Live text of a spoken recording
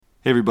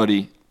Hey,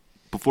 everybody.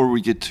 Before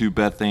we get to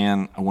Beth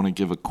Ann, I want to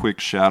give a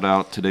quick shout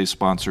out. Today's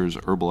sponsor is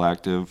Herbal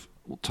Active.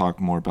 We'll talk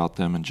more about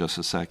them in just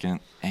a second.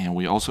 And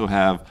we also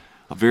have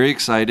a very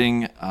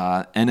exciting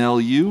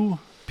NLU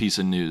piece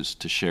of news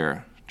to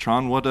share.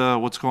 Tron,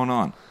 what's going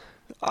on?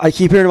 I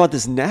keep hearing about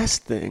this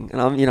Nest thing,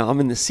 and I'm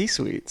in the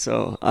C-suite,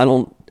 so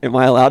am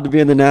I allowed to be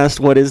in the Nest?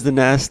 What is the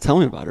Nest? Tell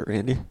me about it,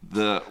 Randy.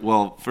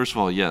 Well, first of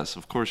all, yes,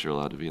 of course you're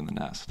allowed to be in the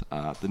Nest.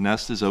 The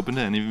Nest is open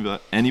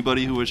to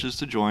anybody who wishes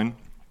to join.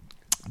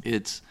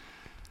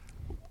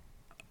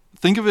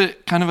 Think of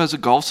it kind of as a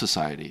golf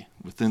society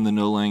within the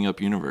No Laying Up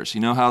universe.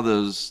 You know how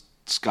those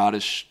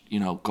Scottish,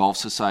 golf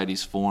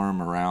societies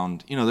form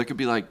around, there could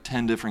be like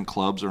 10 different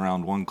clubs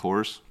around one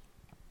course.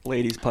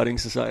 Ladies Putting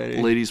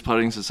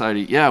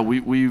Society. Yeah,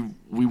 we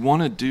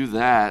want to do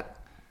that.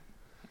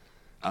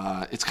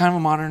 It's kind of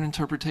a modern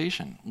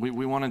interpretation.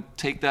 We want to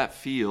take that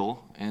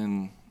feel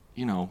and,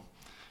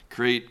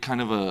 create kind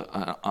of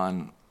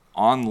an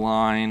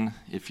online,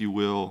 if you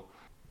will,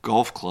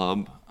 golf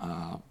club,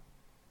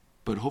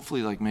 but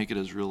hopefully make it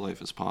as real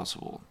life as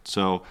possible.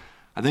 So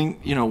I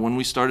think, when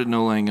we started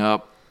No Laying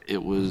Up,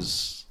 it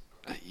was,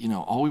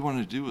 all we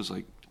wanted to do was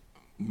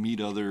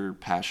meet other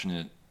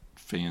passionate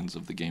fans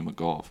of the game of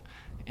golf.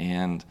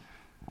 And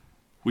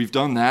we've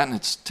done that, and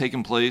it's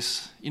taken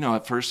place,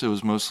 at first it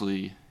was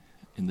mostly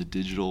in the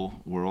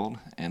digital world.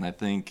 And I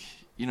think,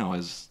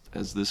 as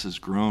this has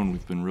grown,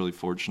 we've been really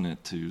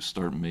fortunate to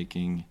start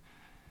making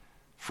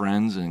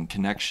friends and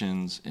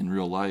connections in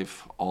real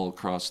life all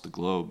across the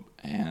globe.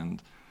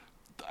 And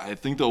I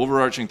think the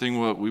overarching thing,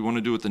 what we want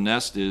to do with the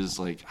Nest is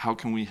how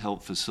can we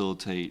help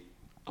facilitate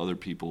other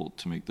people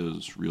to make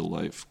those real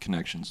life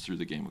connections through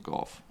the game of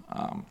golf.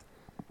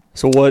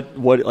 So what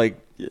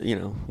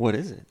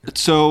is it?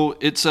 So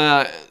it's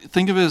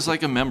think of it as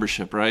like a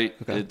membership, right?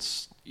 Okay.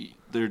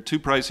 There are two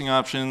pricing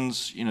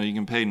options. You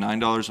can pay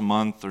 $9 a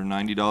month or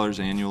 $90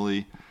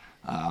 annually.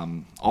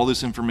 All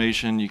this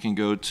information you can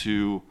go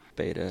to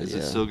Beta. Is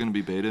it still going to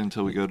be beta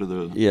until we go to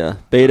the? Yeah,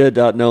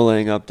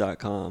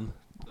 beta.nolayingup.com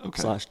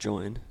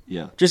 /join.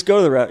 Yeah. Just go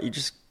to the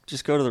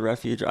just go to the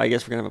refuge. I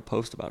guess we're gonna have a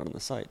post about it on the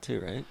site too,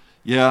 right?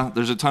 Yeah,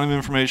 there's a ton of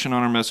information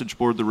on our message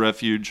board, the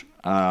refuge.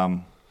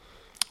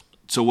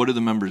 So what do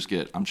the members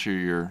get? I'm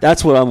sure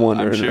That's what I'm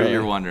wondering. I'm sure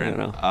you're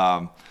wondering.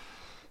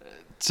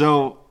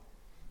 So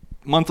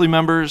monthly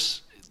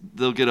members,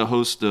 they'll get a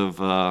host of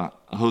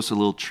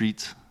little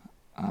treats.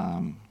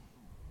 One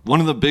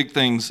of the big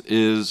things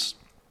is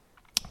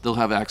they'll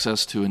have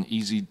access to an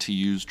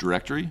easy-to-use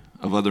directory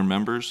of other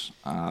members.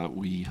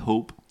 We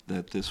hope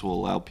that this will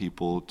allow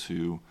people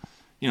to,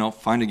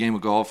 find a game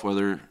of golf,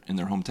 whether in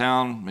their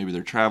hometown, maybe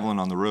they're traveling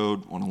on the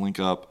road, want to link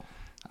up.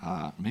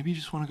 Maybe you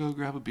just want to go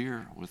grab a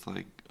beer with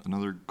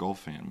another golf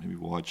fan, maybe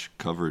watch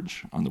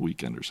coverage on the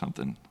weekend or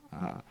something.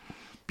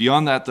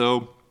 Beyond that,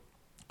 though,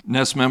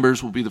 Nest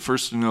members will be the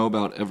first to know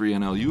about every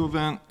NLU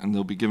event, and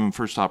they'll be given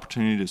first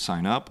opportunity to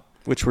sign up.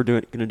 Which we're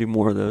going to do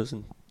more of those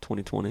in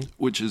 2020.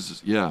 Which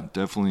is,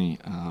 definitely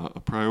a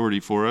priority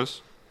for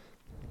us.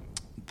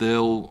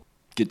 They'll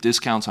get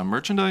discounts on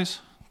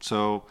merchandise.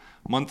 So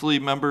monthly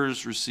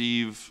members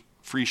receive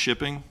free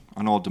shipping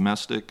on all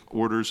domestic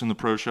orders in the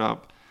Pro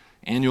Shop.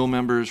 Annual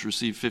members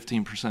receive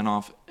 15%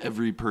 off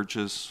every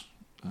purchase,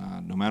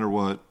 no matter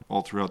what,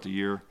 all throughout the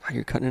year. Wow,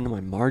 you're cutting into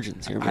my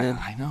margins here, man.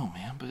 I know,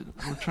 man, but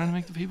we're trying to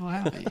make the people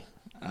happy.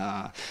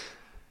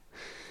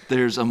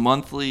 There's a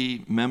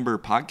monthly member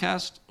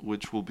podcast,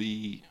 which will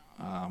be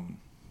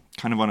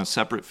kind of on a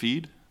separate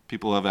feed.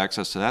 People have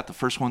access to that. The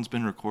first one's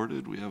been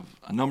recorded. We have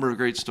a number of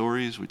great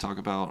stories. We talk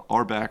about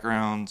our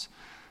backgrounds,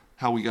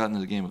 how we got into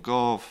the game of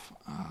golf.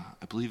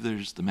 I believe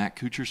there's the Matt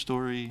Kuchar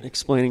story.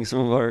 Explaining some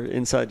of our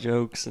inside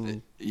jokes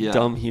and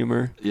dumb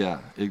humor. Yeah,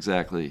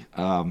 exactly.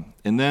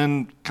 And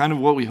then kind of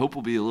what we hope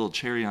will be a little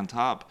cherry on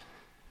top,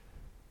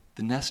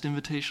 the Nest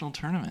Invitational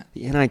Tournament.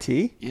 The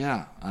NIT?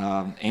 Yeah.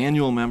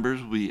 Annual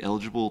members will be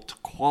eligible to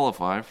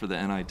qualify for the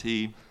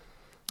NIT.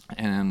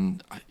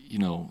 And,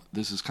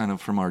 this is kind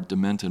of from our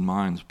demented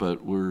minds,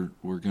 but we're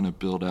going to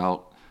build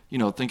out,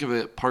 think of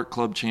it part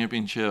club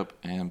championship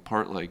and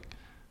part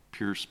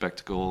pure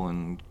spectacle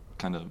and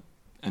kind of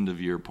end of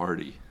year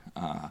party.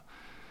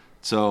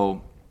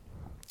 So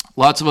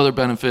lots of other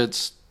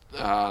benefits,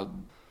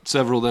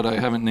 several that I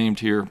haven't named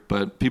here,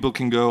 but people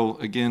can go,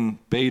 again,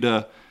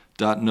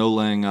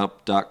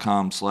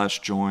 beta.nolayingup.com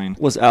 /join.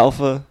 Was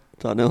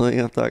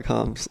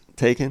alpha.nolayingup.com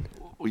taken?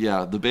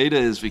 Yeah, the beta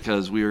is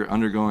because we are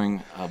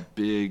undergoing a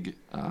big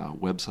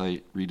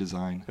website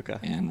redesign,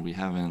 and we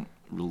haven't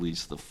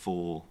released the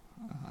full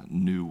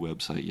new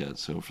website yet.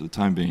 So for the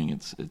time being,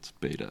 it's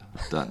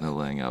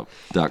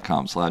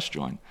beta.nolayingup.com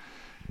 /join.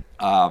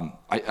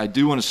 I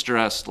do want to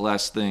stress the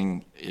last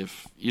thing: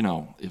 if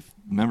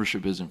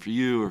membership isn't for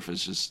you, or if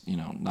it's just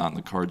not in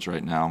the cards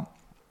right now,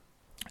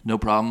 no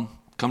problem.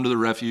 Come to the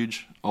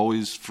refuge,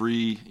 always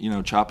free.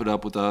 Chop it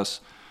up with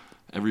us.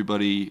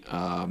 Everybody,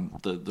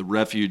 the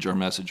refuge, our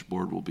message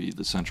board will be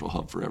the central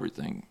hub for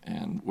everything.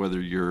 And whether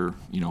you're,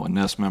 a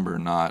Nest member or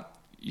not,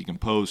 you can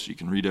post, you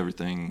can read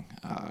everything.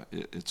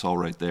 It's all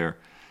right there.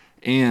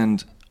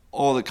 And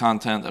all the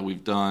content that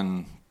we've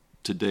done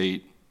to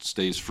date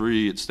stays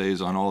free. It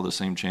stays on all the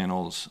same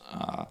channels.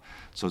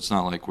 So it's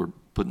not like we're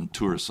putting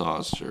tour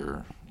sauce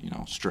or,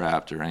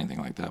 Strapped or anything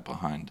like that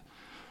behind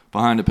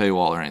a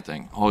paywall or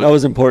anything. That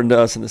was important to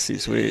us in the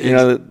C-suite.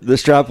 The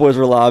Strap boys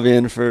were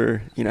lobbying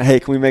for, hey,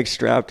 can we make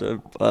Strapped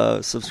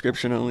a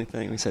subscription only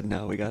thing? We said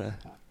no. We gotta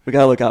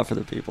look out for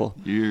the people.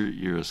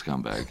 You're a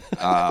scumbag.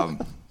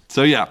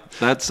 So yeah,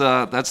 that's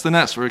the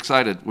Nest. We're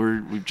excited.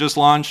 We've just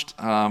launched.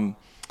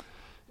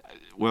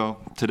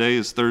 Today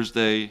is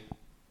Thursday,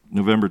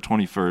 November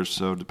 21st.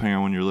 So depending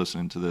on when you're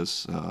listening to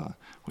this,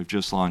 we've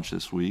just launched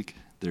this week.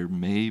 There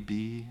may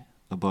be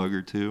a bug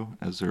or two,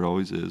 as there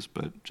always is,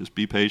 but just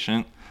be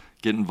patient,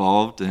 get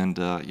involved, and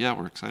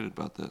we're excited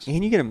about this.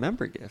 And you get a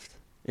member gift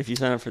if you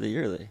sign up for the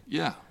yearly.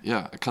 Yeah,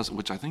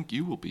 which I think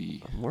you will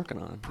be working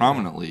on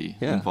prominently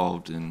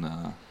involved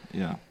in.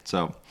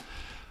 So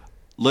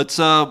let's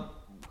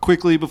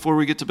quickly, before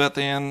we get to Beth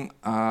Ann,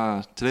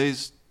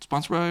 today's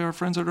sponsored by our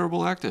friends at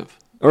Herbal Active.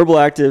 Herbal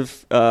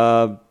Active,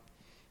 I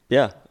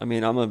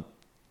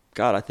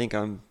think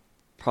I'm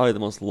probably the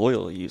most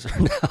loyal user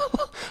now.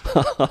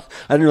 I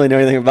didn't really know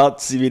anything about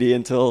CBD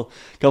until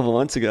a couple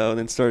months ago, and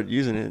then started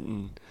using it,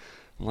 and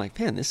I'm like,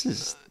 man,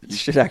 this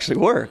shit actually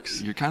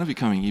works. You're kind of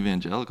becoming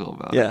evangelical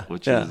about it,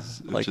 which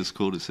is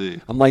cool to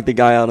see. I'm like the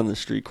guy out on the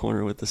street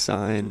corner with the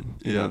sign,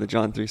 the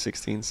John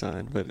 3:16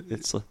 sign, but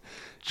it's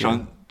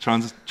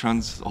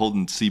Tron's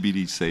holding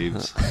CBD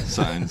saves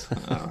signs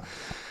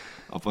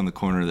up on the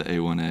corner of the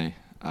A1A.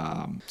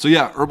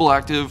 Herbal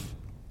Active,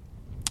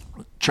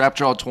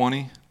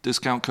 TrapDraw20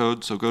 discount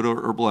code. So go to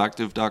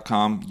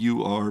herbalactive.com,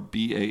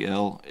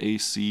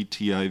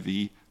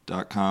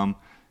 URBALACTIV.com.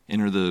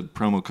 Enter the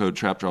promo code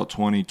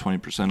TrapDraw20,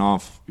 20%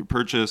 off your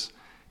purchase.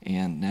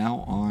 And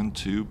now on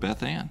to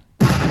Beth Ann.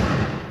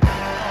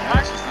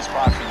 Nice is the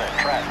spot for that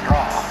Trap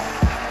Draw.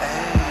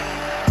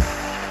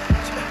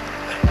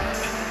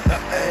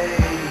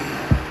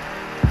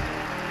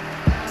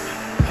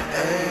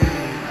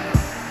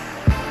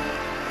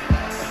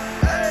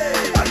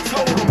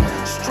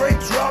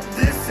 Drop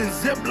this and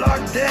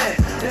ziplock that.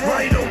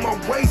 Right on my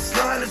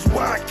waistline is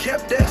why I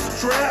kept that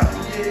strap.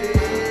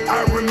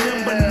 I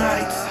remember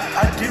nights,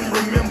 I didn't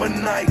remember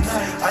nights.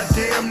 I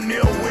damn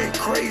near went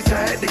crazy,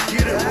 I had to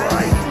get it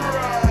right.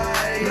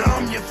 Now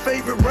I'm your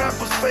favorite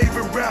rapper's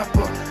favorite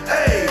rapper.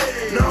 Hey,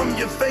 now I'm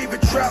your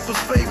favorite trapper's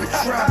favorite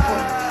trapper.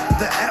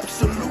 The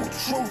absolute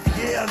truth,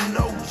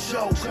 no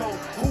joke.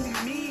 Who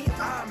me?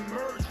 I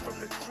emerged from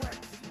the crack.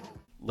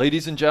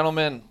 Ladies and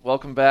gentlemen,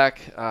 welcome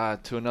back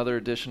to another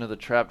edition of the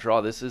Trap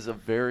Draw. This is a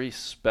very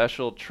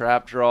special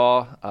Trap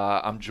Draw.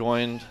 I'm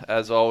joined,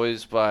 as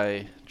always,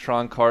 by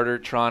Tron Carter.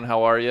 Tron,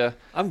 how are you?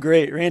 I'm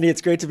great. Randy,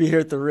 it's great to be here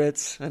at the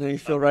Ritz. I know you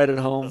feel right at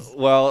home.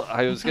 Well,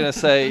 I was going to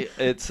say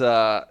that's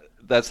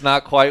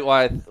not quite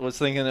why I was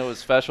thinking it was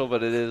special,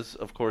 but it is,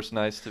 of course,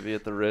 nice to be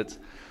at the Ritz.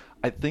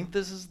 I think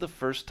this is the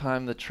first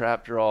time the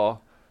Trap Draw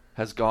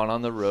has gone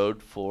on the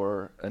road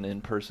for an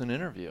in-person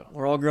interview.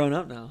 We're all grown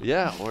up now.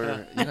 Yeah,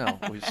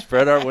 we've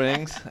spread our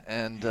wings,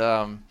 and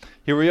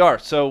here we are.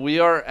 So we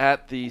are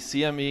at the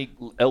CME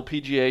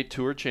LPGA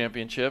Tour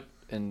Championship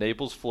in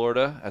Naples,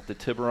 Florida, at the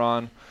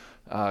Tiburon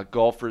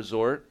Golf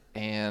Resort.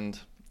 And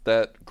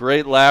that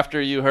great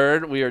laughter you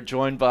heard, we are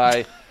joined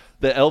by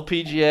the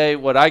LPGA,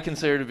 what I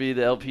consider to be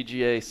the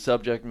LPGA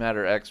subject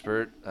matter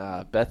expert,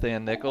 Beth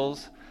Ann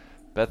Nichols.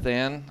 Beth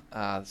Ann,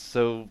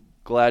 so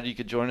glad you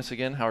could join us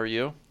again. How are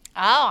you?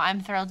 Oh,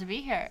 I'm thrilled to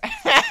be here.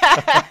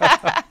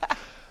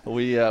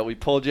 We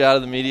pulled you out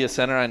of the media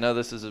center. I know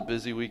this is a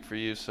busy week for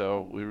you,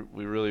 so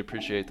we really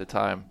appreciate the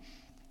time.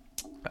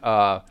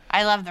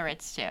 I love the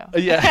Ritz too.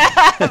 Yeah.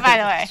 By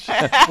the way.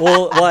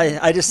 well,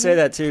 I just say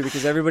that too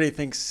because everybody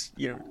thinks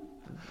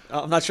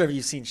I'm not sure if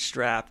you've seen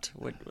Strapped,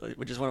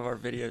 which is one of our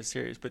video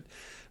series, but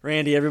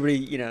Randy,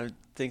 everybody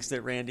thinks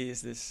that Randy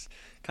is this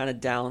kind of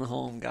down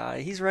home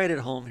guy. He's right at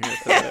home here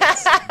at the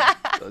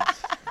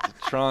Ritz.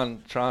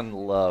 Tron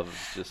loves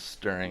just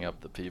stirring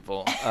up the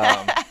people.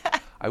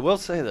 I will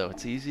say, though,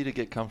 it's easy to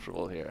get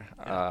comfortable here.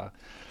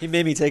 He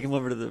made me take him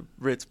over to the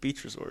Ritz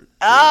Beach Resort.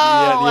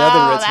 Oh, the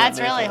other Ritz that's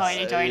really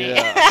hoity-toity.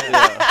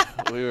 Yeah.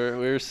 We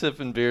were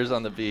sipping beers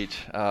on the beach.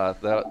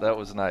 That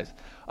was nice.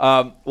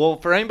 Well,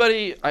 for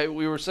anybody,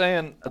 we were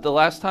saying the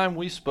last time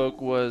we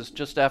spoke was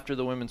just after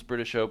the Women's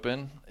British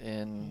Open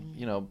in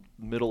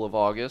middle of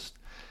August.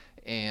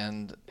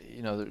 And,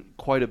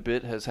 quite a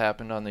bit has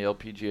happened on the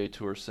LPGA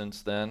Tour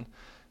since then.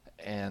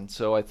 And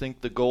so I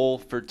think the goal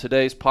for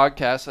today's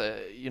podcast,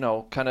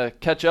 kind of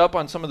catch up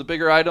on some of the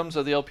bigger items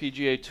of the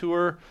LPGA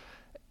Tour,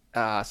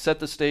 set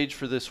the stage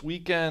for this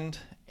weekend,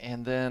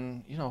 and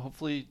then,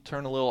 hopefully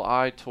turn a little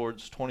eye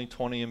towards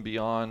 2020 and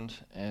beyond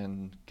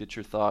and get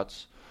your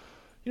thoughts,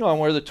 on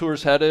where the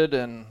tour's headed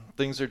and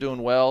things are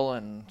doing well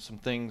and some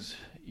things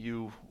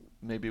you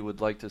maybe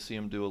would like to see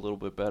them do a little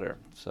bit better.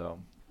 So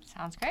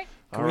sounds great.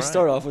 Can we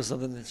start off with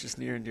something that's just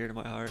near and dear to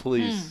my heart?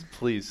 Please.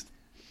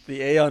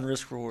 The Aon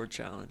Risk Reward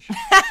Challenge.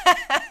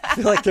 I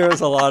feel like there was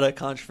a lot of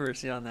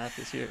controversy on that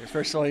this year.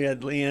 First of all, you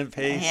had Leanne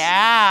Pace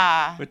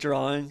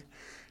withdrawing.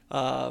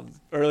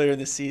 earlier in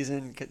the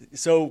season.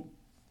 So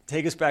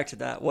take us back to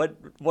that.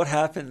 What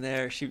happened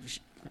there?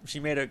 She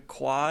made a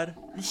quad.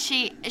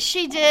 She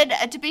did.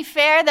 To be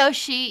fair, though,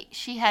 she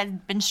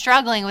had been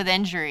struggling with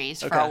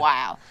injuries for a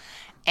while,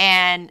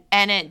 and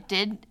it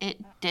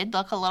did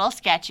look a little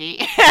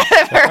sketchy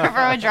for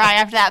a drawing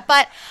after that.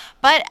 But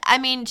I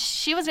mean,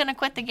 she was going to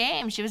quit the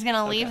game. She was going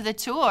to leave the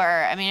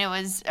tour. I mean, it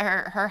was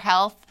her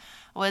health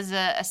was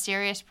a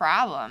serious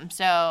problem.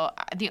 So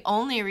the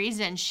only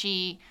reason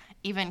she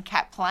even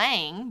kept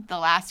playing the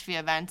last few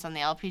events on the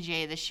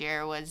LPGA this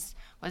year was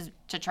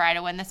to try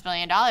to win this $1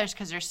 million,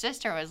 because her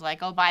sister was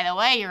like, oh, by the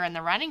way, you're in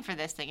the running for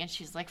this thing. And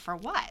she's like, for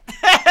what?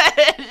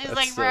 She's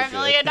like, for $1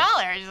 million.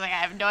 She's like, I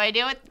have no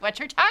idea what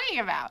you're talking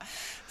about.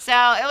 So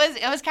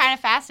it was kind of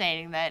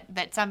fascinating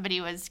that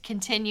somebody was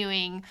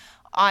continuing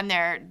on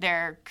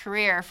their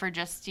career for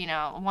just,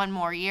 one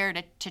more year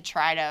to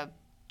try to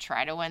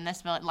win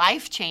this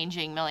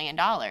life-changing $1 million,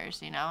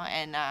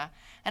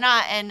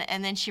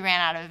 and then she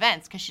ran out of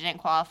events because she didn't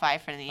qualify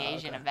for the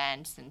Asian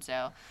events, and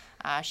so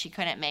she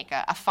couldn't make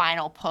a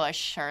final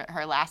push.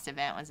 Her last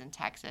event was in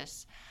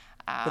Texas.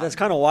 But that's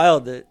kind of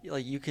wild that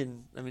you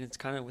can. I mean, it's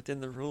kind of within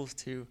the rules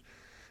too.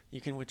 You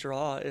can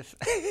withdraw if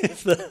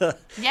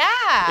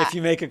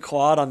you make a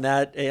quad on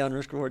that Aon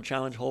Risk Reward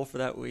Challenge hole for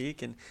that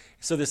week, and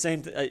so the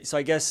same. So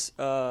I guess,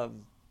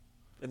 and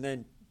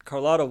then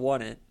Carlotta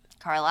won it.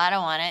 Carlotta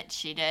won it.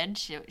 She did.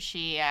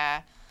 She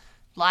a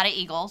lot of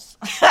eagles.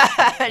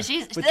 This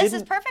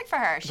is perfect for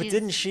her. But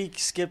didn't she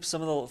skip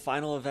some of the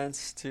final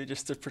events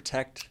to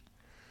protect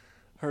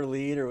her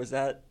lead, or was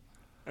that?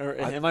 Or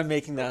am I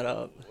making that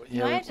up?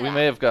 Yeah, we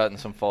may have gotten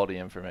some faulty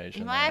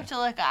information. You might have to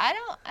look. I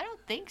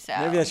don't think so.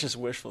 Maybe that's just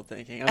wishful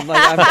thinking. I'm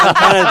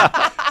kind of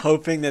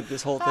hoping that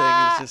this whole thing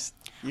is just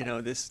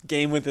this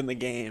game within the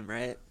game,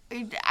 right?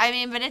 I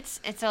mean, but it's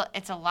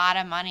a lot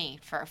of money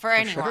for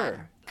anyone.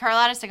 Sure.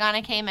 Carlotta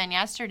Sagana came in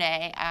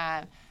yesterday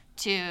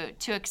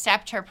to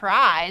accept her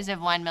prize of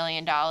 $1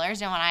 million,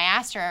 and when I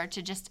asked her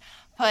to just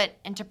put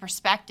into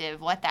perspective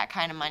what that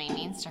kind of money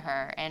means to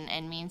her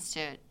and means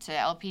to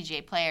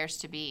LPGA players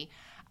to be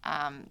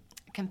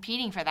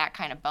competing for that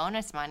kind of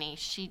bonus money,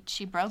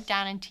 she broke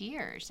down in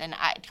tears, and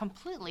it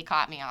completely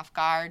caught me off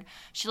guard.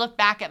 She looked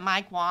back at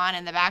Mike Wan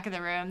in the back of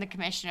the room, the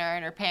commissioner,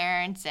 and her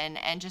parents, and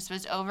just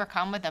was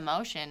overcome with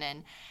emotion,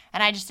 and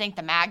I just think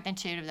the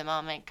magnitude of the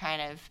moment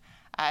kind of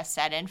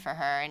set in for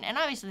her, and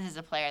obviously this is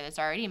a player that's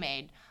already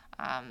made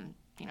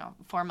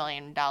 $4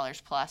 million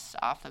plus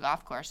off the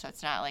golf course, so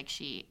it's not like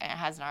she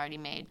hasn't already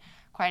made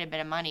quite a bit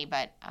of money,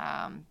 but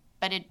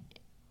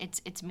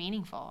it's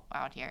meaningful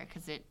out here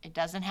because it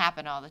doesn't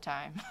happen all the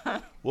time.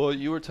 Well,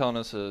 you were telling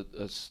us a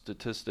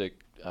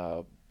statistic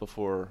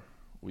before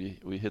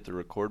we hit the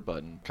record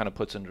button, kind of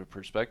puts into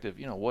perspective,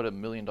 what $1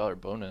 million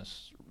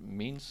bonus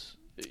means,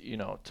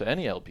 to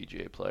any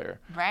LPGA player.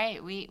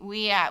 Right.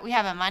 We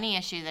have a money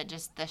issue that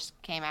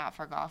just came out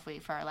for Golf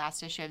Week for our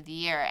last issue of the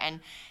year, and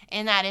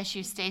in that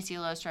issue, Stacey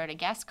Lose wrote a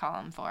guest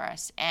column for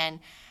us, and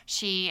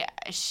she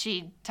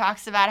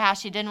talks about how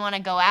she didn't want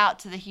to go out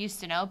to the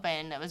Houston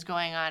Open that was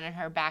going on in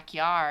her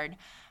backyard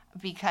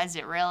because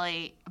it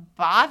really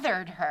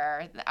bothered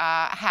her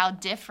how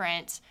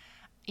different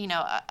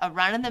a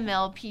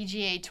run-of-the-mill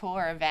PGA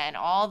Tour event,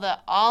 all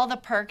the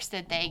perks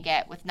that they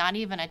get with not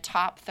even a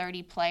top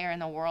 30 player in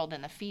the world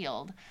in the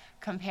field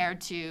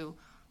compared to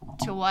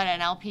what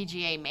an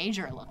LPGA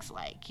major looks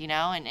like,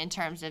 and in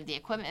terms of the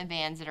equipment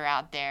vans that are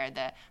out there,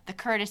 the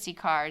courtesy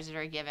cars that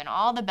are given,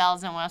 all the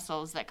bells and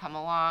whistles that come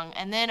along,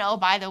 and then, oh,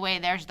 by the way,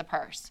 there's the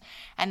purse.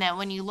 And then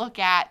when you look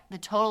at the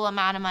total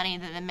amount of money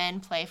that the men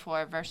play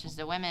for versus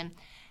the women,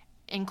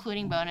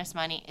 including bonus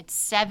money, it's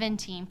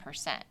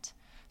 17%.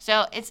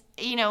 So it's,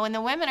 when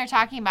the women are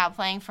talking about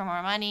playing for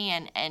more money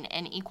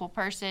and equal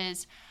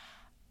purses,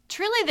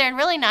 truly they're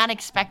really not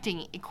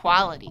expecting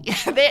equality.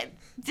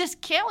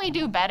 Can't we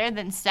do better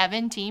than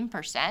 17%?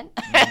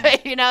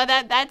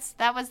 Mm-hmm.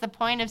 That was the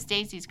point of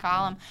Stacey's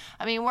column.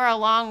 I mean, we're a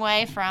long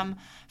way from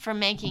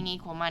making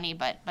equal money,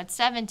 but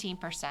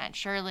 17%,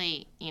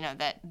 surely,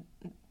 that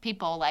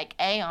people like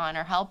Aon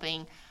are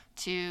helping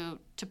to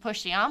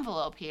push the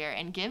envelope here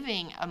and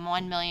giving a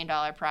 $1 million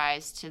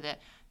prize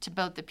to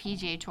both the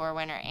PGA Tour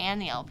winner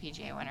and the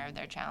LPGA winner of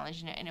their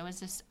challenge, and it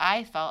was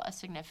I felt a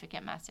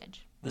significant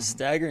message. The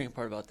staggering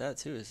part about that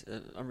too is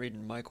I'm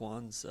reading Mike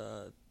Wan's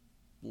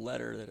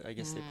letter that I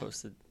guess they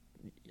posted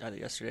either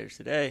yesterday or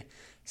today.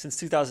 Since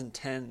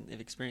 2010,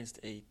 they've experienced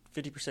a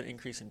 50%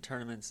 increase in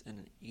tournaments and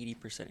an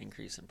 80%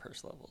 increase in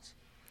purse levels.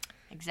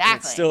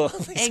 Exactly. Still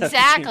only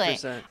exactly.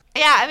 17%.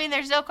 Yeah, I mean,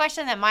 there's no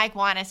question that Mike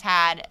Wan has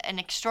had an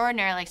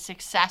extraordinarily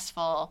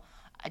successful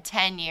a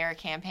 10-year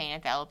campaign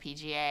at the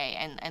LPGA,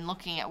 and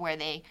looking at where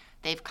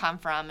they've come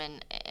from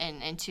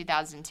in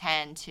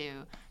 2010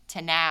 to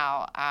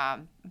now.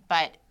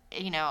 But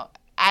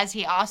as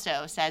he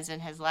also says in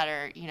his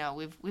letter,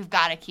 we've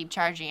got to keep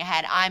charging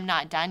ahead. I'm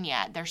not done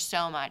yet. There's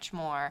so much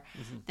more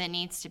that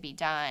needs to be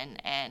done,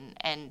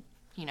 and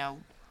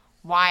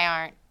why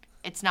aren't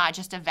it's not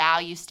just a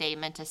value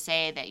statement to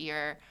say that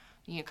you're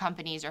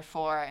companies are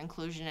for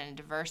inclusion and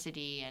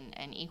diversity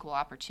and equal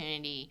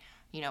opportunity,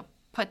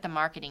 put the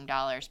marketing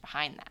dollars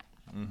behind that.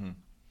 Mm-hmm.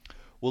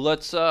 Well,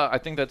 let's. I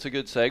think that's a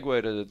good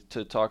segue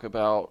to talk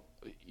about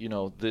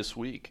this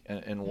week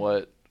and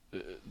what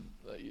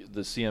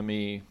the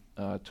CME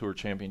Tour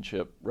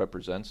Championship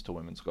represents to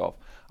women's golf.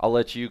 I'll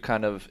let you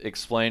kind of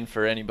explain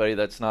for anybody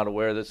that's not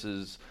aware. This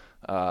is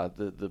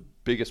the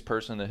biggest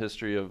purse in the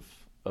history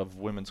of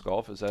women's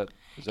golf. Is that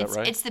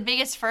right? It's the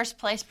biggest first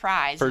place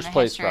prize in the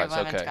history of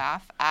women's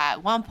golf.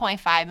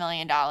 $1.5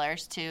 million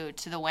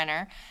to the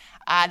winner.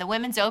 The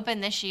Women's Open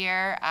this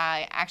year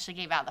actually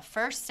gave out the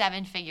first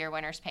 7-figure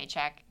winner's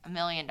paycheck, $1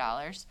 million.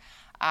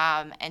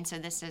 And so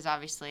this is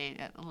obviously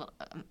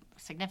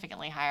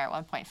significantly higher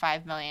at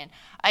 $1.5 million.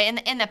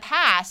 In the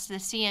past, the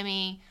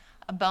CME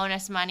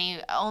bonus money,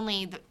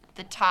 only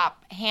the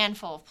top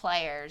handful of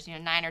players,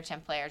 9 or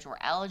 10 players, were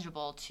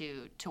eligible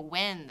to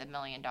win the $1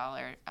 million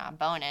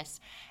bonus.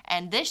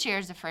 And this year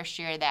is the first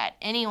year that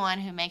anyone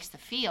who makes the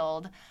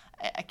field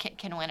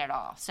can win it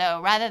all.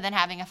 So rather than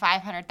having a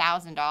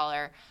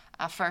 $500,000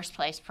 first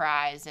place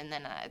prize and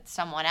then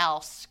someone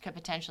else could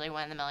potentially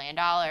win the $1 million,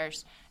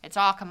 it's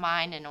all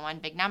combined into one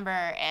big number.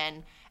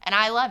 And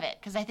I love it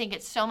because I think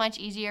it's so much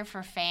easier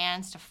for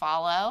fans to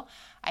follow.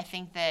 I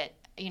think that,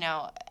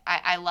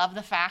 I love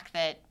the fact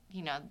that,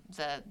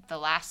 the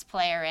last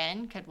player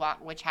in could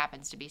walk, which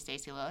happens to be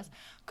Stacey Lewis,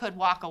 could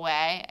walk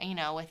away,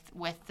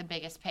 with the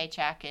biggest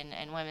paycheck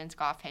in women's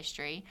golf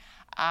history.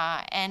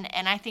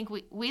 And I think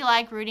we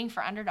like rooting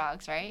for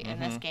underdogs, right, in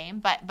this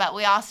game. But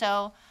we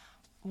also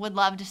would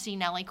love to see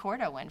Nelly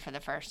Korda win for the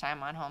first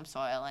time on home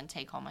soil and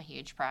take home a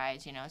huge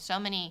prize. So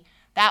many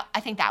that I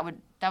think that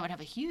would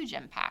have a huge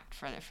impact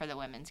for the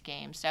women's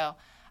game. So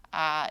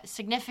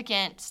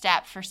significant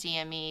step for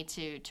CME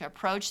to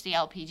approach the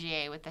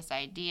LPGA with this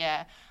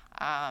idea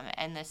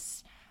and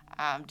this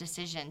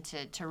decision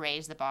to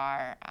raise the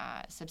bar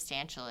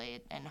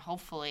substantially, and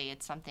hopefully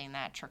it's something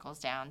that trickles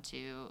down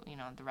to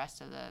the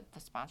rest of the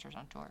sponsors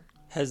on tour.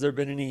 Has there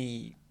been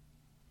any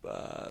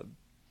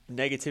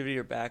negativity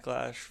or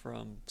backlash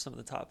from some of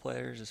the top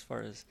players as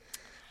far as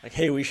like,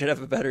 hey, we should have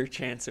a better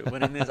chance at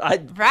winning this?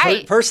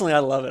 Personally, I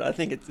love it. I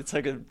think it's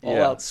like an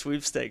all-out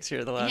sweepstakes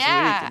here the last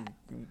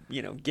week,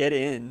 and get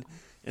in,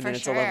 and then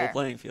it's a level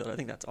playing field. I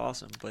think that's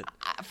awesome. But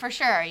for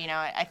sure,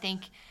 I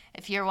think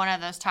if you're one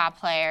of those top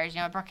players,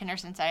 Brooke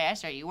Henderson said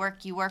yesterday, you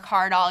work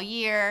hard all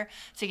year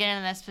to get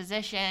in this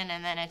position,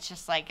 and then it's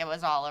just like it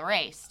was all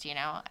erased.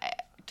 I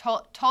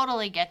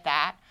totally get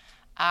that,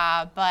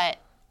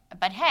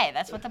 But hey,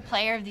 that's what the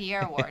Player of the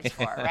Year award's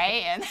for,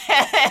 right? And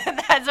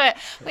that's what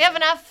we have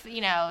enough,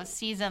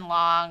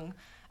 season-long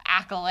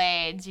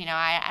accolades.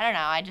 I don't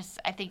know.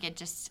 I think it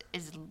just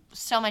is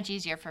so much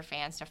easier for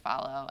fans to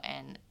follow,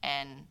 and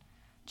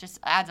just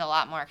adds a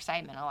lot more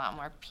excitement, a lot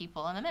more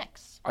people in the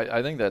mix.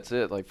 I think that's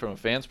it. Like from a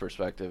fan's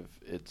perspective,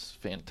 it's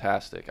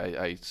fantastic.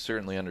 I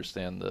certainly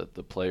understand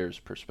the player's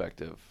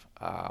perspective,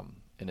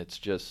 and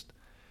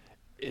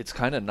it's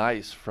kind of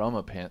nice from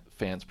a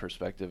fan's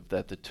perspective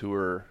that the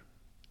tour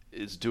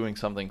is doing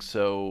something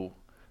so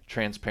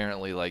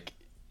transparently, like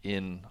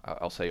in,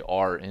 I'll say,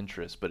 our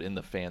interest, but in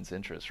the fans'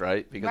 interest,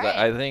 right? Because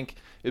I think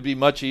it'd be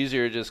much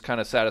easier to just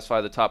kind of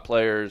satisfy the top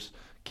players,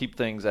 keep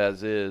things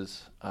as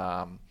is.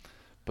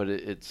 But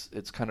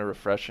it's kind of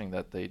refreshing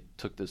that they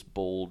took this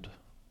bold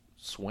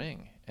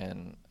swing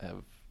and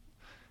have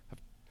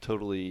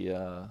totally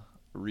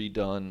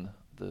redone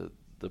the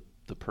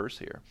purse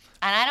here.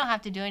 And I don't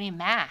have to do any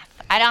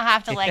math. I don't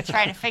have to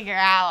try to figure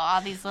out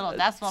all these little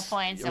decimal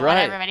points and what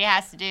everybody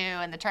has to do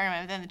in the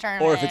tournament within the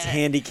tournament. Or if it's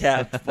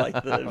handicapped like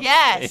the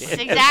yes,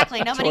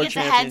 exactly. Nobody gets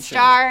a head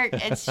start.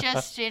 It's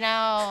just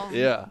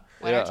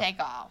winner take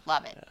all.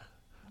 Love it.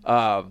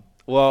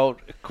 Well,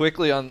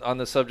 quickly on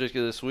the subject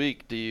of this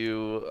week, do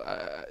you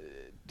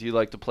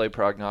like to play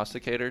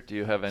prognosticator? Do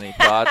you have any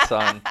thoughts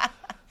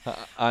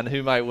on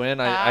who might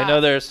win? I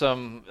know there's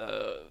some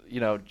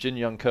Jin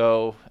Young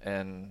Ko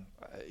and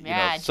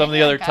some of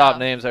the other top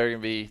names that are going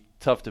to be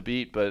tough to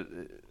beat, but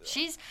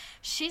she's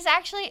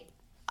actually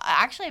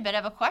a bit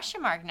of a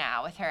question mark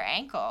now with her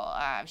ankle.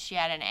 She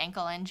had an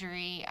ankle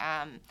injury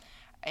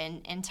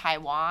in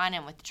Taiwan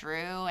and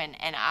withdrew,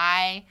 and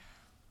I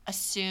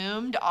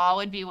assumed all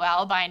would be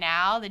well by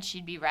now, that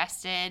she'd be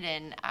rested,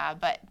 and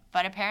but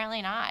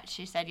apparently not.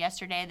 She said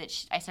yesterday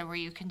that I said, were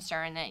you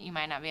concerned that you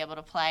might not be able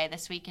to play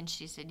this week? And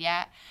she said,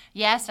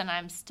 yes, and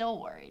I'm still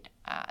worried.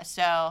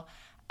 So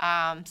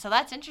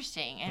that's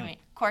interesting. I mean,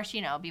 of course,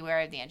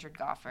 beware of the injured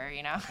golfer.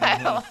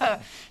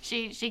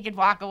 She could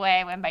walk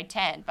away, win by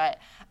 10, but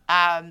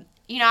I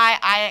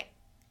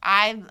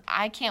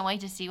can't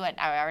wait to see what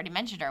I already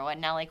mentioned her, what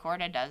Nelly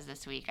Korda does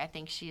this week. I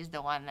think she's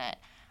the one that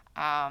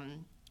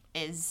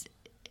it's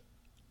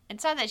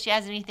not that she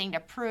has anything to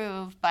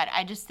prove, but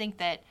I just think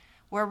that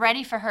we're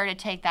ready for her to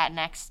take that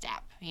next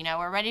step.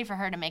 We're ready for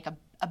her to make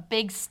a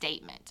big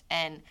statement.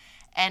 And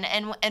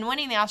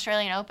winning the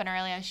Australian Open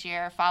earlier this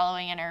year,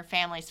 following in her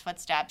family's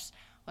footsteps,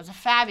 was a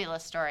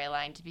fabulous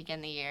storyline to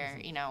begin the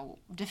year.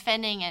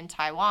 Defending in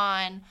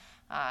Taiwan,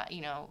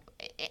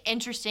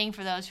 interesting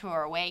for those who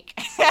are awake.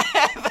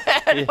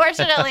 But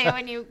unfortunately,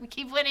 when you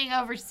keep winning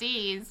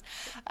overseas,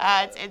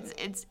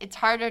 it's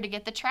harder to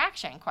get the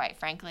traction, quite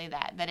frankly,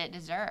 that it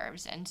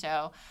deserves. And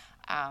so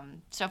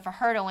for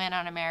her to win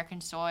on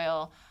American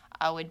soil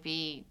would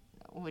be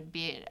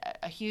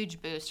a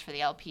huge boost for the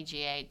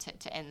LPGA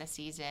to end the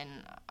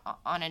season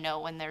on a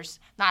note when there's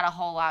not a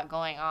whole lot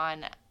going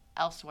on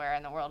elsewhere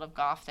in the world of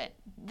golf. That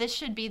this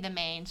should be the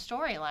main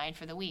storyline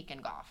for the week in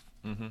golf.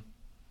 Mm-hmm.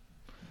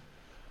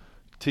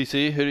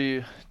 TC,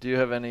 who do you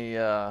have any?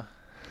 I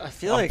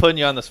feel I'm like putting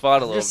you on the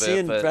spot a little just bit.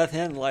 seeing But Beth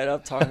Hinn light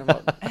up talking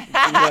about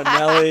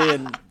Nelly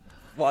and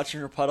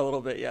watching her putt a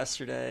little bit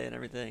yesterday and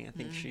everything. I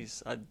think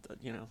she's, I'm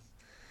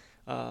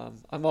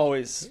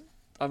always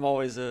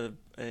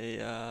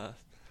a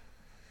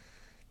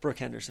Brooke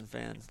Henderson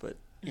fan, but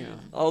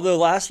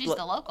although she's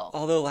the local.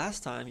 Although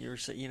last time you're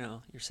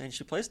saying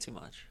she plays too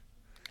much.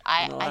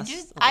 I do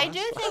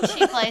think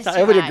she plays too much.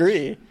 I would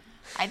agree.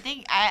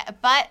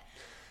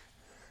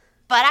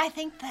 But I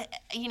think that,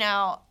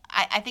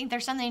 I think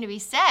there's something to be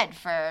said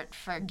for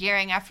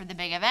gearing up for the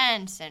big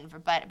events.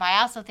 But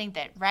I also think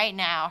that right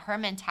now her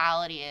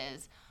mentality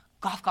is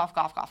golf, golf,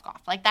 golf, golf,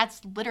 golf. Like,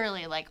 that's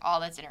literally, like, all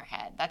that's in her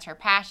head. That's her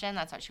passion.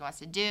 That's what she wants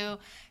to do.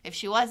 If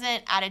she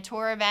wasn't at a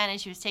tour event and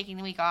she was taking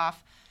the week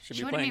off,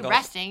 she wouldn't be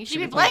resting. She'd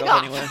be playing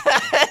golf. Anyway.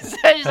 So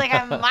she's like,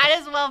 I might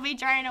as well be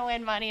trying to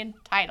win money and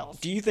titles.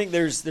 Do you think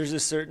there's a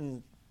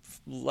certain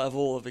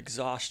level of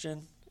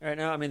exhaustion right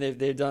now? I mean,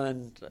 they've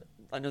done.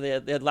 I know they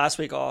had last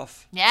week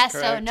off. Yes,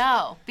 correct? so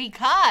no,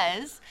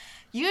 because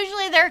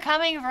usually they're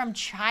coming from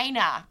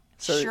China.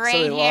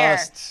 Straight here.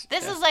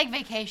 This is like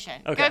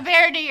vacation. Okay.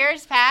 Compared to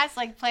years past,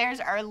 like, players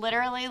are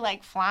literally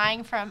like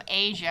flying from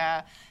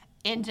Asia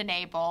into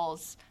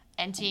Naples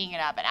and teeing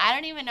it up. And I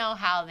don't even know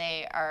how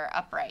they are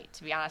upright,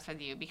 to be honest with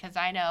you, because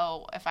I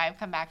know if I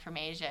come back from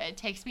Asia, it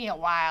takes me a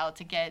while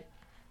to get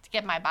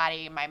my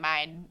body, my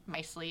mind,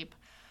 my sleep.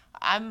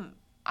 I'm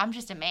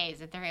just amazed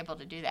that they're able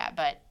to do that.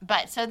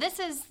 But so this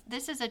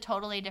is a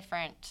totally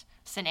different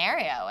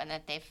scenario, in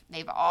that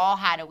they've all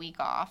had a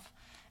week off.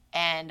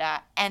 And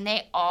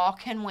they all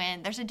can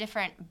win. There's a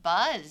different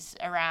buzz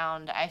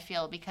around, I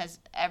feel, because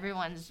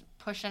everyone's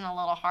pushing a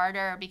little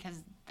harder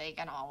because they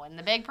can all win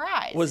the big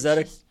prize. Was that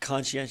a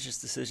conscientious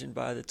decision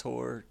by the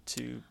tour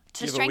to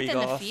give a week strengthen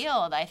off? the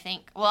field? I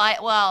think.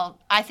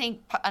 I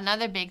think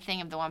another big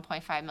thing of the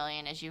 1.5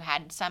 million is you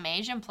had some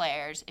Asian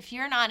players. If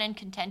you're not in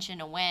contention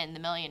to win the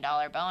 $1 million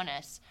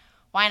bonus,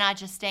 why not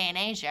just stay in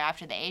Asia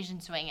after the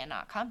Asian swing and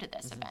not come to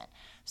this event?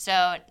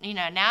 So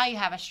now you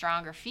have a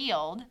stronger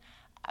field,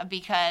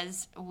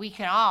 because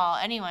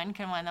anyone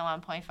can win the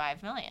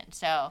 1.5 million.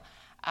 So,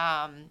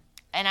 and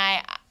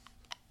I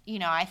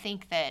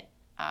think that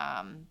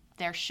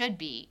there should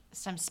be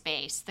some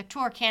space. The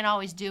tour can't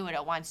always do what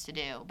it wants to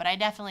do, but I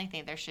definitely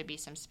think there should be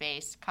some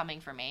space coming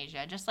from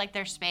Asia, just like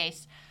there's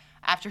space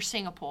after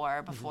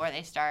Singapore before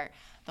they start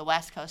the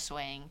West Coast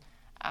swing.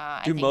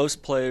 Do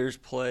most players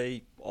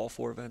play all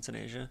 4 events in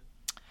Asia?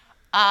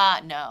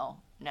 No,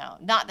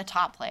 not the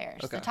top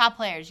players. Okay. The top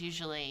players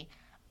usually.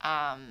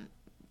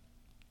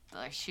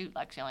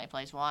 Lexi only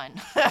plays one.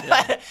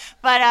 Yeah.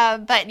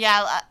 but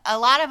yeah, a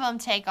lot of them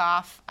take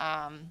off,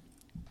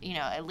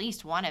 at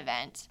least one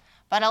event.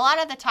 But a lot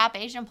of the top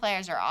Asian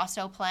players are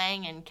also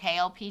playing in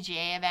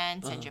KLPGA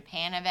events and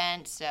Japan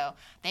events, so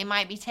they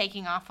might be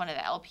taking off one of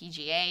the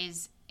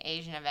LPGA's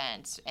Asian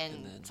events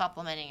and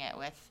supplementing it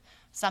with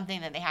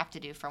something that they have to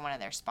do for one of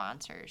their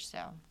sponsors. So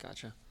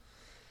Gotcha.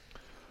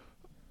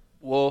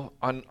 Well,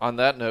 on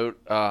that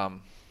note,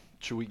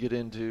 should we get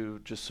into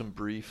just some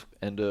brief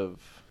end of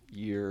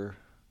year?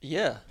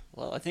 Yeah.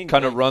 Well, I think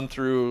kind of run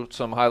through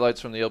some highlights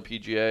from the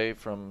LPGA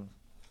from,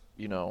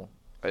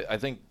 I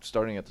think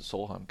starting at the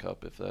Solheim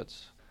Cup,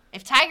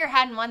 if Tiger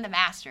hadn't won the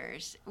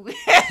Masters, I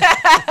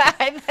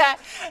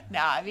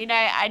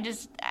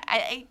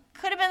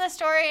could have been the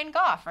story in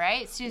golf,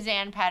 right?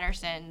 Suzanne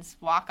Pedersen's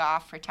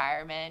walk-off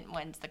retirement,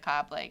 wins the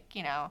Cup,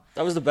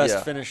 That was the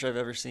best finish I've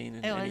ever seen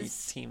in any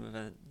team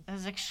event. It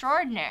was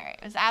extraordinary.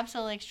 It was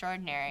absolutely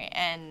extraordinary.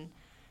 And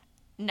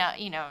no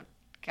one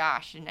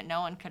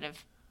could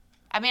have.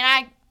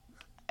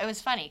 It was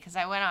funny because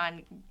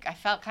I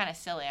felt kind of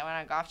silly. I went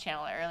on Golf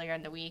Channel earlier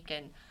in the week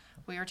and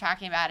we were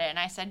talking about it. And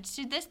I said,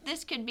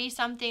 this could be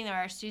something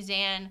where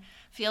Suzanne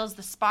feels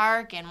the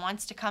spark and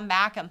wants to come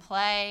back and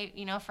play,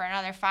 for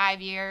another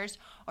 5 years.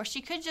 Or she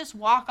could just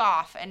walk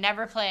off and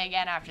never play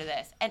again after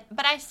this.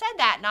 But I said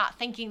that not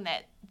thinking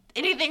that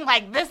anything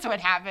like this would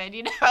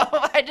happen,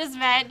 I just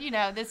meant,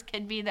 this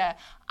could be the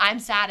I'm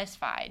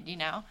satisfied,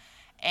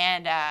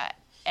 And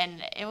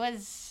it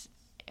was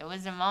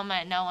a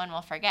moment no one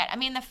will forget.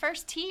 The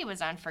first tee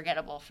was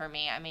unforgettable for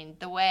me.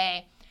 The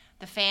way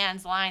the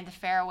fans lined the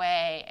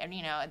fairway, and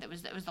it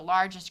was the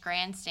largest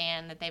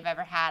grandstand that they've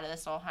ever had at the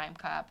Solheim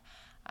Cup.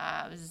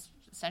 It was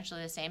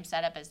essentially the same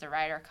setup as the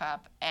Ryder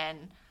Cup,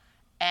 and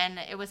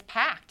it was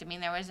packed.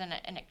 There was an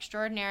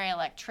extraordinary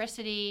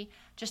electricity,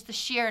 just the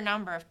sheer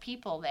number of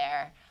people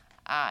there,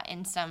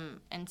 in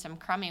some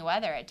crummy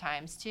weather at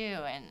times too,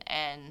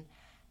 and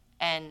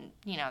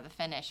you know, the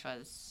finish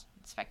was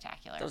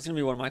spectacular. That was gonna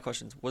be one of my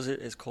questions. Was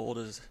it as cold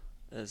as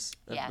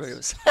everybody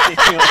was Yes.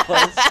 saying it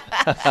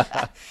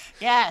was?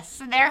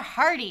 Yes, they're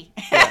hardy.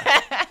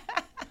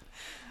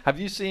 Have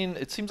you seen?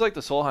 It seems like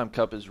the Solheim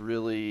Cup is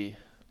really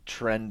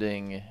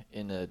trending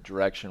in a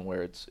direction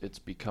where it's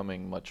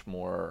becoming much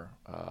more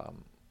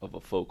of a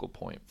focal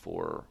point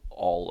for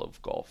all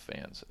of golf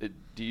fans.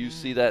 Do you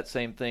see that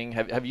same thing?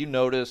 Have you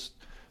noticed,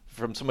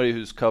 from somebody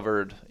who's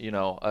covered, you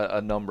know,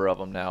 a number of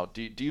them now,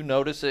 do you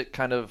notice it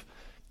kind of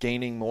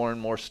gaining more and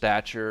more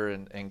stature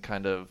and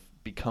kind of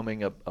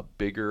becoming a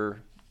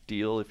bigger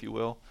deal, if you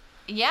will?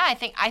 Yeah, I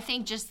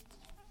think just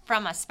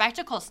from a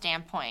spectacle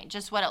standpoint,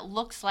 just what it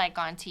looks like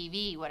on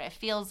TV, what it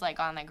feels like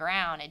on the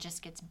ground, it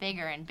just gets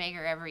bigger and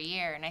bigger every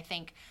year. And I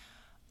think,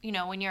 you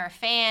know, when you're a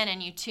fan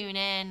and you tune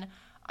in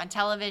on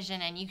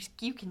television and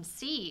you can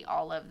see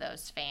all of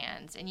those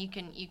fans and you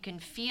can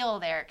feel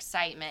their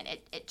excitement,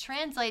 it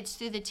translates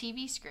through the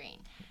TV screen.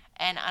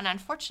 And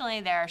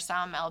unfortunately, there are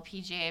some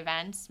LPGA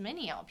events,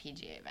 many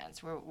LPGA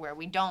events, where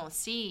we don't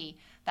see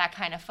that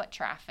kind of foot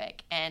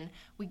traffic, and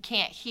we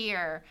can't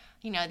hear,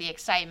 you know, the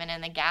excitement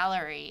in the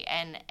gallery,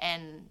 and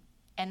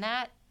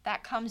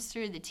that comes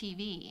through the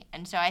TV.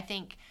 And so I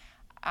think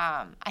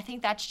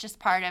that's just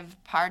part of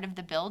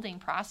the building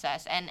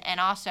process, and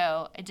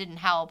also it didn't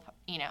help,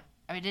 you know,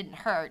 or it didn't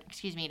hurt,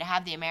 to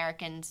have the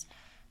Americans,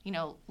 you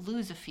know,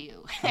 lose a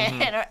few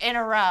in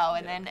a row,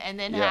 and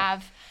then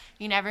have,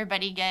 you know,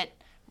 everybody get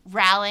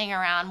rallying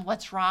around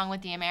what's wrong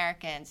with the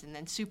Americans, and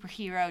then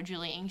superhero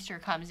Julie Inkster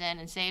comes in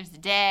and saves the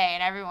day,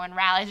 and everyone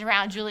rallies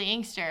around Julie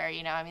Inkster.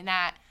 You know, I mean,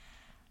 that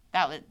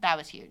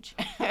was huge.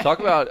 Talk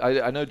about,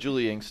 I know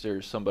Julie Inkster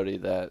is somebody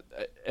that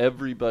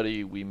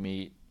everybody we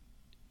meet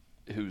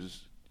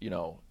who's, you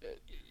know,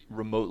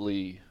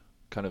 remotely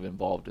kind of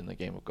involved in the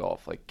game of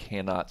golf, like,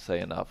 cannot say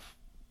enough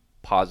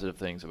positive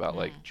things about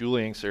like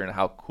Julie Inkster and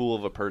how cool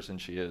of a person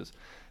she is.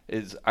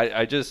 Is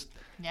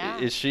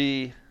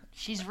she?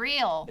 She's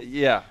real.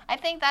 Yeah. I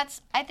think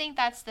that's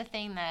the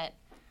thing that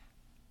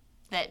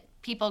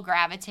people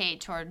gravitate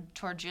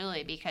toward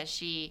Julie, because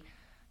she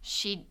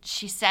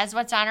says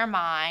what's on her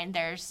mind.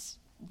 There's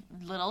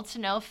little to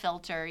no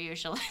filter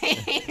usually.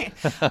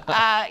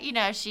 You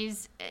know,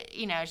 she's,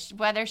 you know,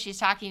 whether she's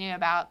talking to you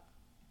about,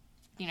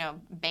 you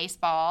know,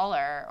 baseball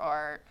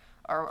or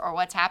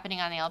what's happening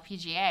on the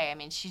LPGA. I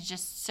mean, she's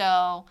just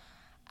so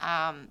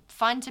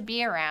fun to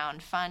be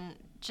around.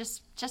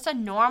 Just a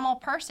normal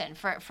person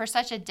for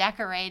such a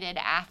decorated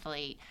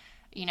athlete.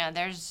 You know,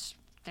 there's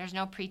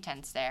no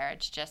pretense there.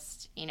 It's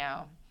just, you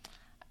know,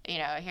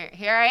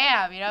 here I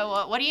am. You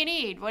know, what do you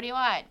need? What do you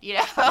want? You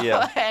know,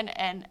 Yeah.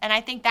 and I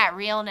think that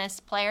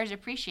realness players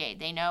appreciate.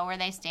 They know where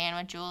they stand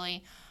with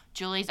Julie.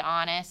 Julie's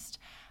honest.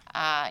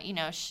 You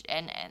know,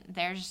 and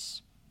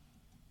there's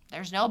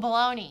no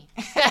baloney.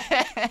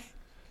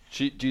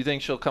 Do you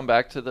think she'll come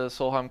back to the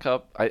Solheim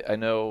Cup? I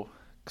know.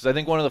 Because I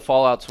think one of the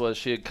fallouts was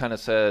she had kind of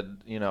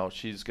said, you know,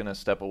 she's going to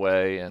step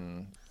away,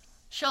 and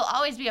she'll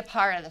always be a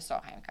part of the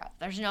Solheim Cup.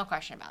 There's no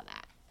question about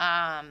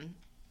that.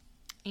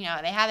 You know,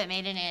 they haven't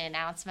made any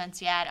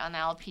announcements yet on the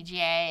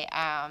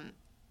LPGA.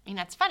 You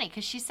know, it's funny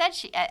because she said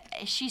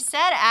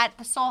at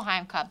the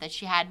Solheim Cup that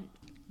she wasn't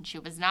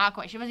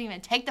even going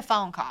to take the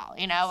phone call.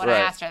 You know, when I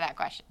asked her that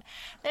question.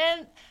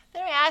 Then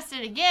I asked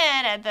it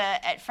again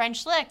at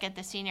French Lick at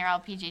the Senior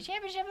LPGA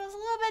Championship. It was a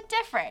little bit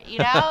different, you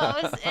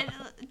know.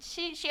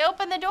 She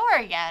opened the door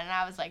again, and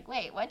I was like,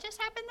 wait, what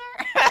just happened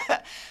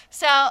there?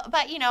 So,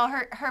 but you know,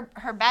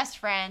 her best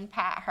friend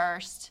Pat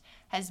Hurst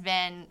has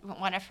been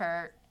one of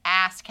her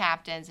ass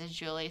captains, as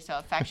Julie so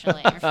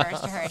affectionately refers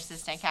to her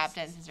assistant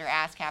captains as her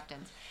ass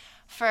captains,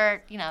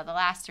 for, you know, the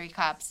last 3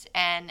 cups,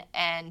 and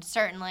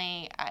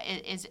certainly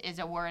is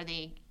a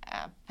worthy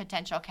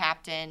potential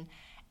captain.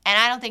 And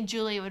I don't think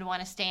Julie would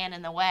want to stand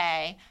in the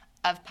way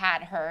of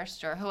Pat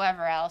Hurst or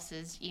whoever else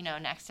is, you know,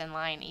 next in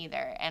line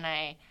either. And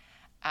I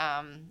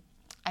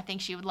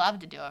think she would love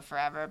to do it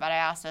forever, but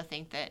I also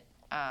think that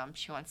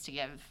she wants to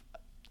give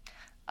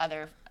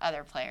other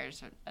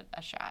players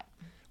a shot.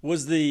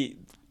 Was the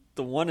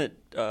one at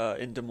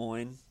in Des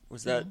Moines,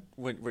 was that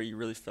where you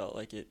really felt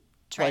like it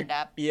Trend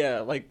up?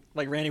 Yeah, like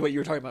Randy, what you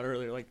were talking about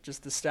earlier, like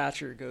just the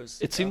stature goes.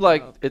 It seemed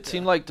like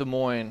Des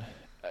Moines.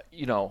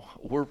 You know,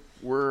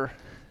 we're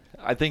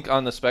I think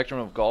on the spectrum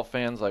of golf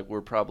fans, like,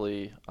 we're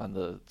probably on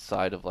the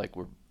side of like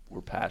we're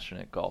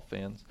passionate golf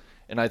fans,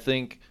 and I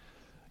think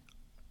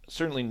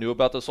certainly knew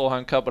about the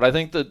Solheim Cup, but I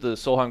think that the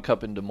Solheim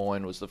Cup in Des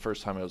Moines was the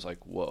first time I was like,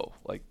 whoa,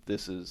 like,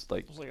 this is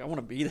like, I was like, I want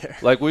to be there.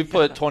 Like, we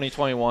put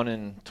 2021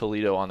 in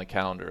Toledo on the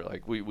calendar.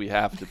 Like, we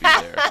have to be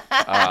there.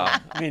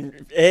 I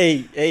mean,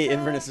 A,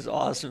 Inverness is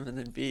awesome, and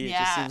then B, it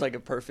just seems like a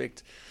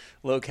perfect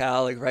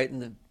locale, like right in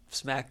the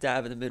smack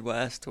dab in the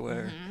Midwest, to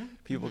where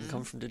people can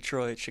come from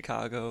Detroit,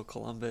 Chicago,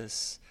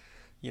 Columbus,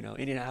 you know,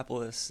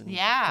 Indianapolis, and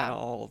kind of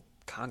all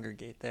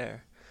congregate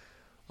there.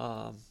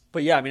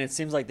 But yeah, I mean, it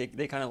seems like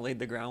they kind of laid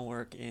the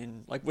groundwork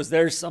in, like, was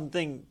there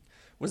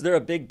a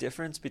big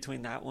difference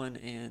between that one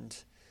and?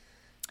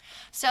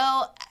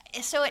 So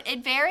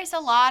it varies a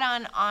lot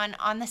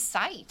on the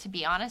site, to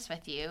be honest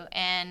with you.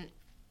 And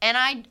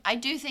I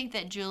do think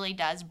that Julie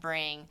does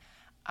bring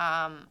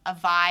a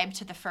vibe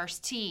to the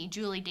first tee.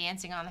 Julie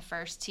dancing on the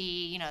first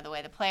tee, you know, the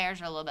way the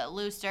players are a little bit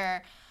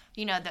looser.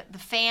 You know, the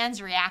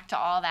fans react to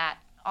all that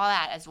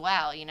as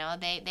well. You know,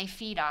 they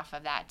feed off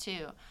of that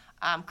too.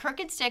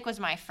 Crooked Stick was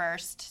my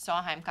first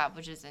Solheim Cup,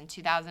 which is in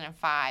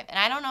 2005. And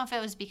I don't know if it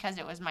was because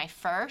it was my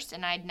first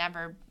and I'd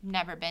never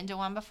been to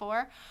one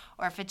before,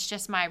 or if it's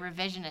just my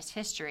revisionist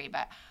history.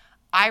 But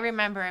I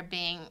remember it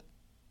being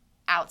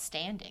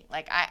outstanding.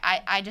 Like,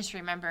 I just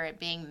remember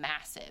it being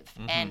massive.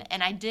 And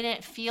I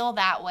didn't feel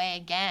that way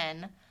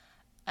again,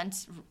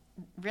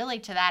 really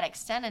to that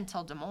extent,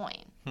 until Des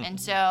Moines. And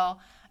so,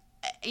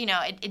 you know,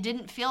 it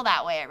didn't feel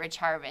that way at Rich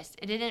Harvest.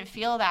 It didn't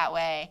feel that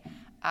way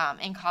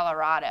in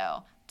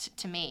Colorado.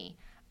 To me,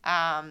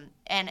 and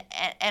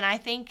I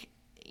think,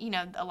 you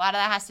know, a lot of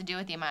that has to do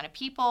with the amount of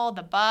people,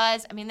 the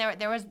buzz. I mean,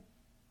 there was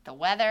the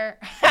weather.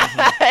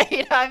 You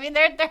know, I mean,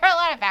 there are a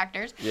lot of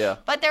factors. Yeah.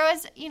 But there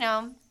was, you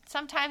know,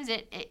 sometimes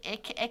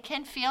it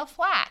can feel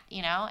flat,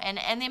 you know,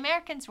 and the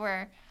Americans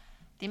were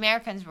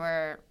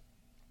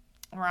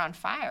on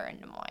fire in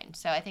Des Moines,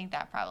 so I think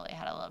that probably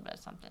had a little bit of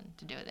something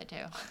to do with it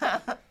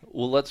too.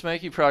 Well, let's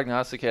make you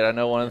prognosticate. I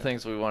know one of the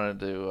things we wanted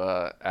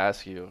to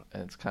ask you,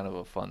 and it's kind of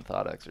a fun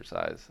thought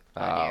exercise.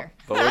 But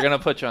we're going to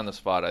put you on the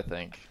spot, I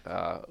think.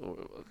 I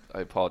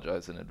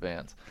apologize in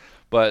advance.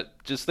 But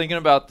just thinking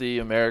about the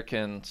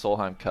American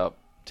Solheim Cup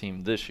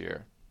team this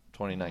year,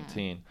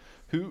 2019,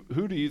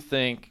 who do you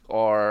think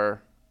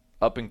are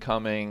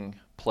up-and-coming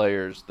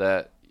players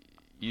that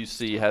you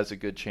see has a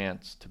good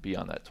chance to be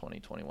on that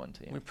 2021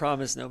 team? We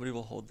promise nobody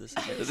will hold this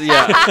against.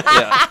 Yeah.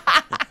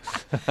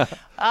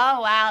 Oh,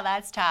 wow,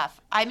 that's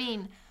tough. I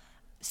mean,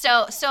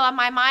 so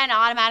my mind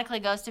automatically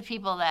goes to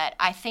people that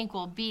I think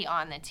will be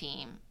on the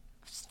team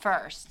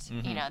first.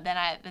 You know, then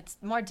it's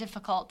more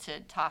difficult to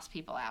toss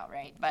people out,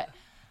 right? But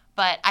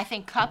I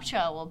think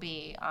Kupcho will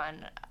be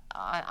on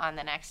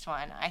the next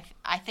one.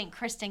 I think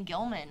Kristen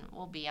Gilman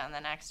will be on the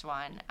next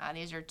one.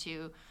 These are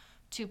two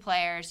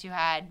players who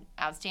had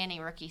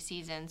outstanding rookie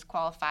seasons,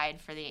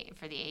 qualified for the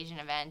Asian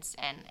events,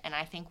 and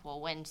I think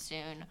will win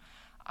soon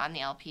on the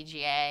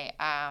LPGA.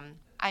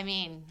 I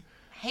mean,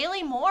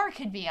 Haley Moore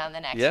could be on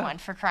the next one,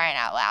 for crying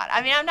out loud.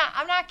 I mean,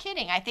 I'm not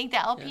kidding. I think the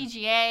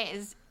LPGA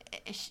is.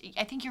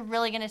 I think you're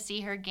really going to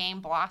see her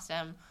game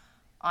blossom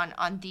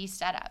on these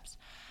setups.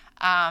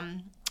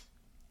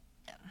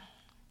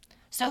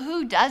 So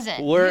who doesn't?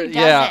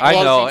 I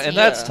know, and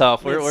that's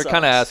tough. We're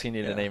kind of asking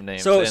you to name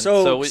names.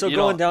 So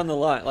going down the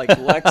line, like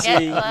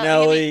Lexi,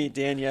 Nelly,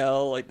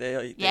 Danielle, like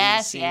they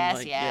yes.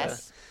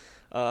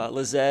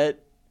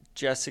 Lizette,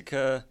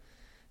 Jessica,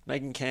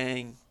 Megan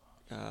Kang,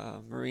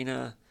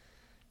 Marina,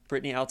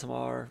 Brittany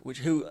Altamar,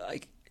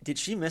 did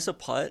she miss a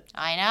putt?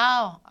 I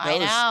know.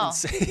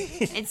 Was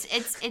insane.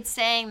 It's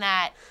saying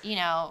that, you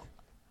know,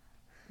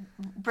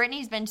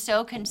 Brittany's been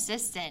so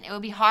consistent. It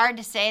would be hard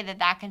to say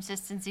that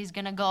consistency is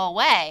going to go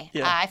away.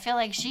 Yeah. I feel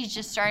like she's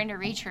just starting to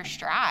reach her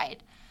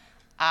stride.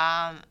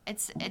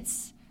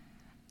 It's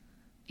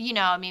you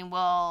know, I mean,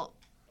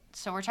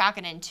 so we're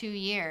talking in 2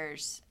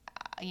 years,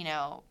 you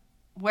know,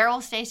 where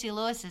will Stacey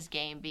Lewis's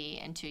game be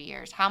in 2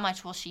 years? How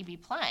much will she be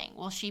playing?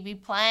 Will she be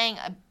playing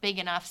a big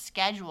enough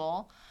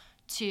schedule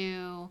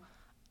to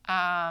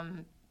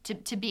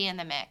be in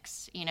the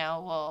mix? You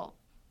know,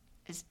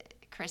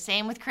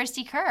 same with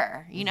Christy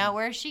Kerr. You know,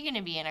 where is she going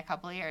to be in a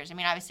couple of years? I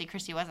mean, obviously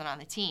Christy wasn't on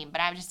the team,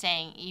 but I'm just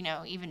saying, you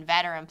know, even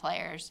veteran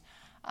players,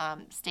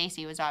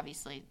 Stacey was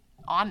obviously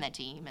on the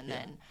team, and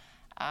then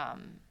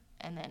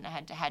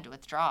had to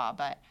withdraw.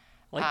 But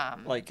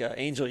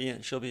Angel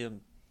Yin, she'll be a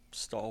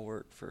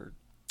stalwart for.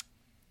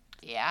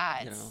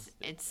 Yeah,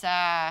 it's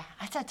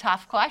that's a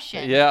tough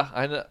question. Yeah,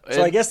 I know.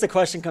 So I guess the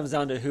question comes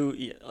down to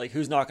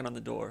who's knocking on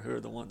the door. Who are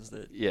the ones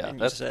that? Yeah,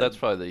 that's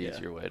probably the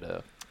easier way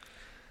to.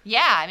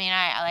 Yeah, I mean,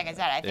 like I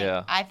said,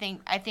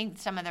 I think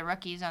some of the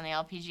rookies on the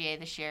LPGA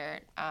this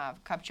year,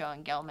 Kupcho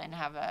and Gilman,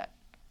 have a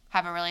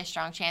really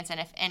strong chance. And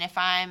if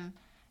I'm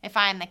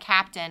the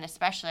captain,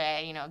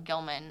 especially, you know,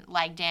 Gilman,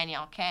 like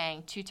Danielle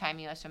Kang, 2-time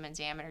U.S. Women's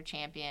Amateur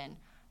champion,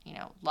 you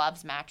know,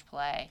 loves match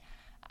play.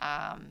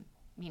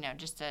 You know,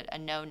 just a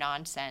no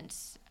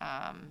nonsense,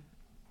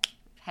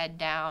 head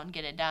down,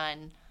 get it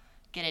done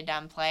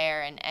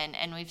player,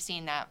 and we've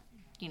seen that.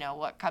 You know,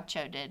 what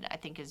Kupcho did, I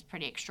think, is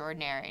pretty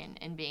extraordinary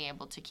in being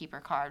able to keep her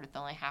card with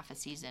only half a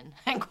season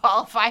and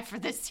qualify for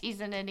this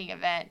season-ending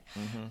event,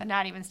 and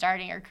not even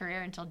starting her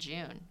career until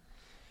June.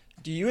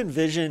 Do you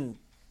envision,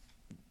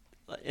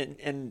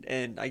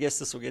 and I guess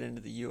this will get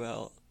into the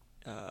UL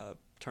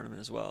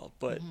tournament as well,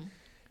 but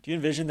do you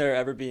envision there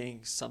ever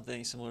being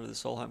something similar to the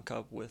Solheim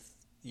Cup with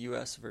the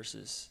U.S.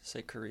 versus,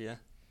 say, Korea?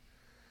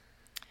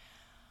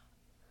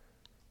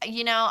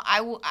 You know,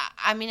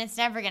 I mean, it's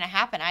never going to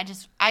happen. I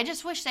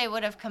just wish they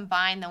would have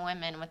combined the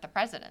women with the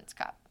President's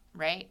Cup,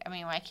 right? I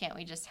mean, why can't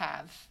we just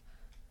have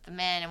the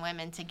men and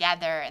women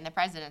together in the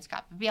President's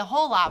Cup? It'd be a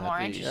whole lot more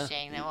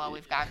interesting than what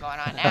we've got going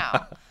on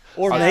now.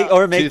 Or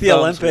make the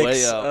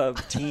Olympics a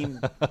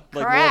team, like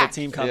more of a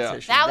team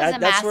competition. Yeah. That was a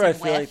massive That's where I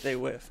whiff. feel like they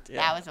whiffed. Yeah.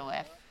 That was a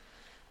whiff.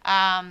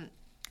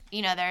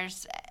 You know,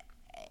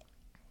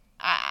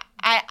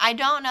 I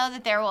don't know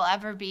that there will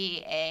ever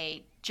be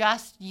a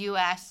just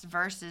U.S.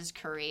 versus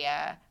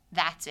Korea,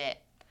 that's it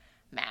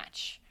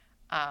match.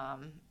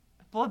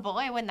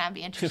 Boy, wouldn't that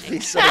be interesting? It'd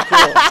be so cool.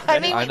 I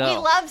mean, I we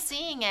know. love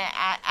seeing it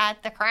at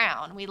the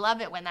Crown. We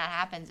love it when that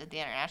happens at the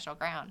International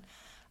Crown.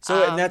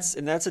 So and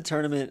that's a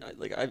tournament.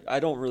 Like I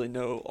don't really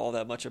know all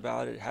that much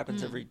about it. It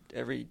happens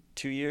every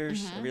 2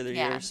 years, every other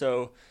Yeah. year.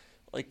 So,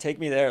 like, take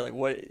me there. Like,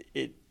 what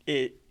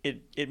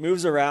it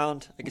moves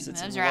around. I guess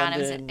it's It was in around.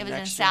 London. It was in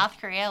next year. South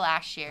Korea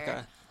last year.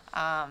 Okay.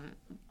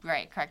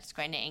 Right, correct. It's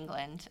going to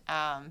England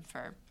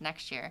for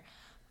next year.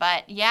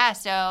 But yeah,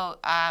 so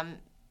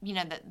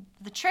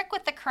the trick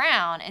with the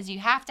Crown is you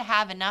have to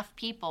have enough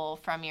people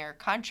from your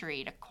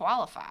country to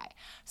qualify.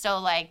 So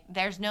like,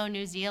 there's no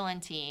New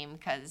Zealand team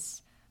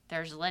because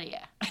there's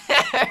Lydia,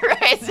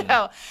 right?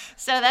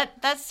 So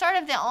that's sort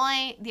of the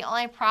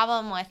only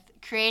problem with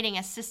creating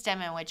a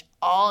system in which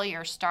all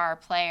your star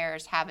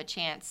players have a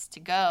chance to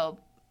go,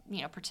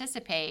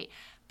 participate,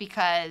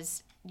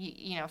 because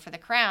for the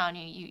Crown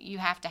you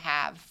have to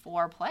have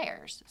 4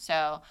 players.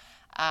 So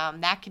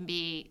that can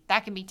be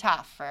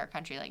tough for a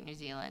country like New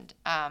Zealand.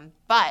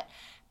 But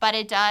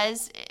it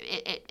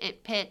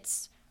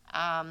pits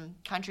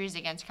countries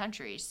against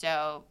countries.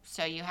 So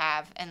you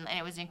have, and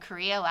it was in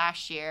Korea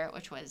last year,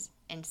 which was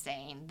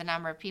insane. The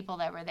number of people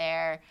that were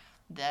there,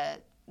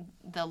 the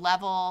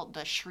level,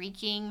 the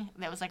shrieking.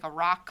 That was like a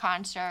rock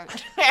concert.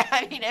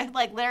 I mean, it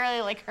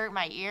literally hurt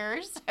my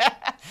ears.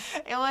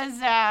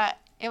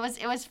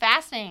 It was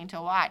fascinating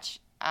to watch.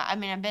 I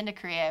mean, I've been to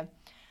Korea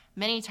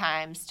many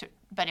times,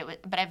 but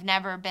I've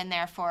never been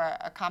there for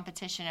a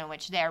competition in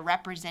which they're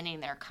representing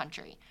their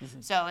country.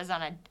 Mm-hmm. So it was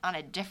on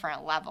a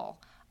different level,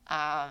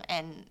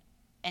 and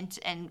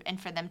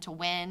for them to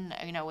win,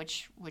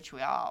 which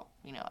we all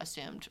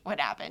assumed would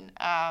happen,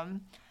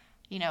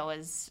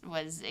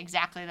 was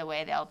exactly the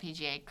way the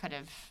LPGA could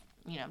have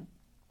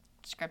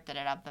scripted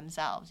it up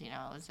themselves.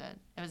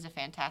 It was a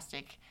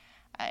fantastic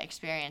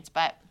experience,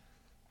 but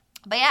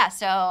yeah,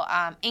 so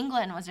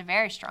England was a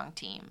very strong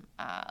team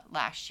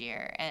last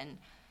year, and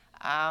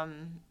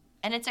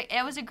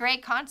it was a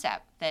great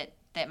concept that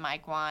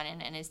Mike Wan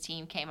and his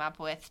team came up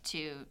with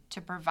to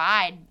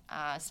provide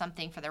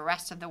something for the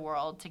rest of the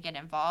world to get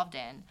involved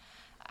in.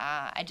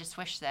 I just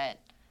wish that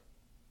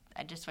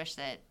it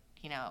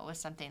was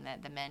something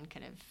that the men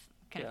could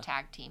have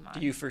tag team on.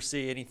 Do you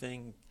foresee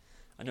anything?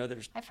 I know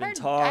there's I've been heard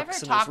talks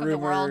and talk there's of the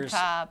World rumors,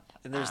 Cup,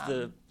 and there's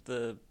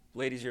the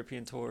Ladies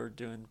European Tour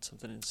doing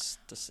something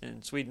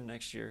in Sweden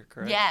next year,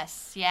 correct?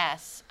 Yes.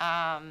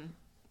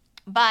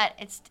 But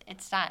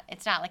it's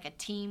not like a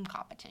team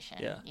competition.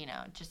 Yeah.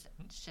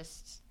 It's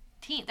just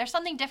team. There's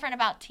something different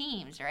about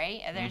teams,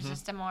 right? There's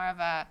just a more of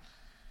a,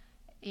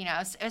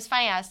 it was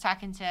funny. I was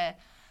talking to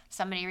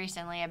somebody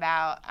recently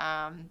about,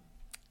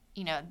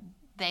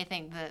 they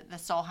think the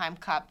Solheim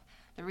Cup.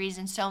 The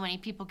reason so many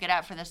people get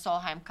up for the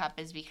Solheim Cup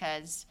is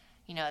because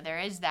there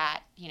is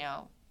that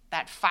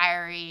that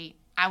fiery,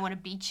 I want to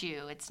beat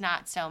you. It's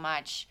not so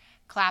much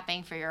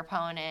clapping for your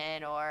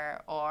opponent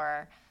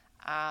or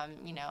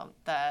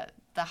the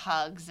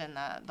hugs and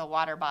the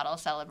water bottle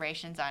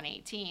celebrations on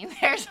 18.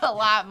 There's a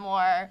lot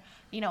more,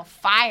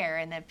 fire,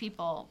 and that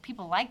people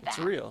like that. It's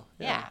real.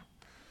 Yeah.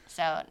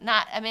 So and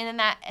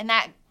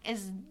that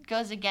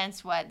goes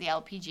against what the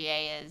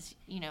LPGA is,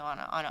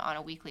 on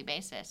a weekly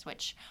basis,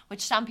 which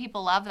some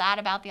people love that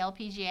about the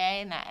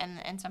LPGA,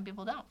 and some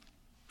people don't.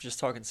 Just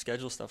talking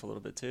schedule stuff a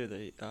little bit too.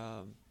 They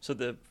so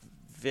the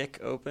Vic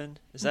Open,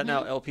 is that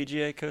now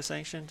LPGA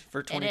co-sanctioned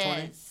for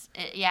 2020? It is.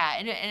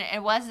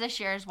 It was this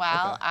year as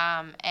well.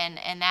 Okay.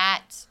 And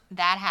that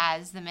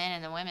has the men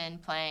and the women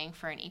playing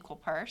for an equal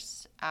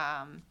purse,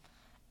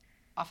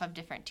 off of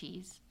different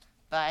tees.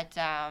 But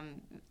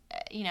and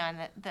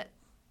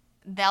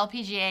the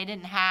LPGA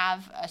didn't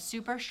have a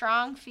super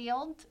strong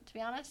field, to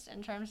be honest,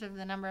 in terms of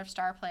the number of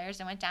star players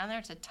that went down there.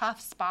 It's a tough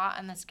spot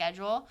on the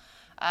schedule,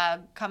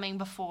 coming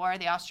before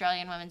the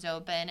Australian Women's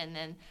Open, and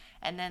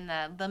then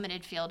the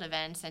limited field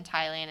events in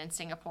Thailand and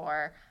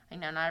Singapore.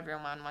 Not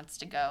everyone wants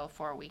to go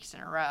 4 weeks in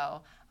a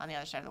row on the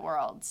other side of the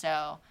world.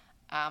 So,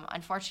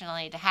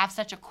 unfortunately, to have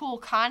such a cool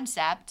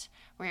concept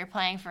where you're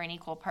playing for an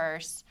equal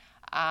purse,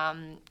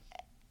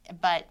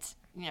 but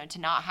to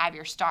not have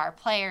your star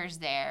players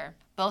there,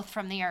 both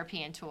from the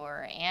European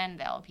Tour and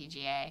the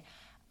LPGA,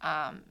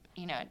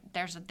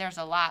 there's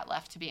a lot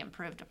left to be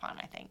improved upon,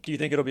 I think. Do you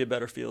think it'll be a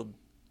better field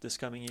this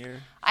coming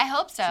year? I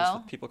hope so. Just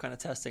with people kind of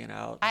testing it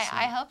out.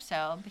 I hope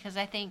so, because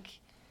I think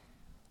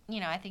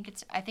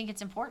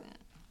it's important.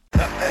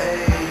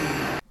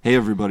 Hey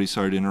everybody,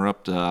 sorry to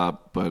interrupt,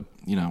 but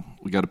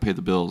we got to pay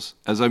the bills.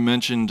 As I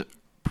mentioned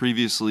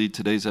previously,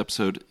 today's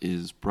episode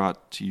is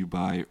brought to you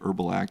by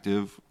Herbal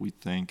Active. We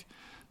thank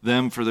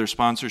them for their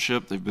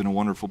sponsorship. They've been a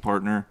wonderful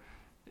partner.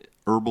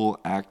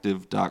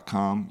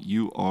 Herbalactive.com,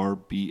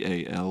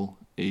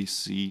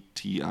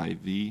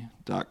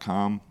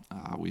 URBALACTIV.com.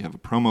 We have a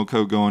promo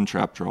code going,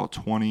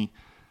 TrapDraw20,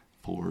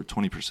 for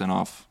 20%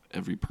 off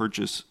every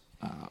purchase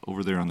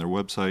over there on their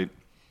website.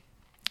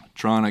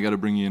 Tron, I got to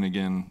bring you in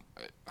again.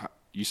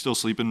 You still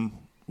sleeping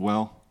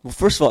well? Well,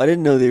 first of all, I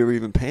didn't know they were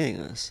even paying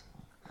us.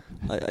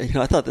 I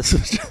thought this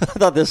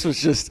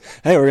was just,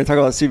 hey, we're gonna talk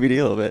about CBD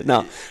a little bit.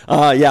 No,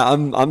 yeah,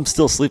 I'm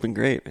still sleeping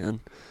great, man.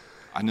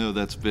 I know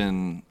that's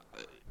been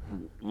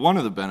one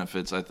of the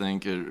benefits, I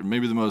think,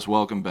 maybe the most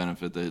welcome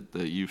benefit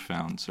that you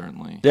found,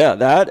 certainly. Yeah,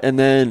 that, and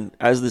then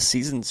as the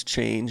seasons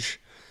change,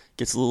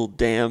 gets a little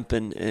damp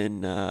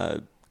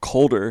and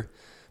colder,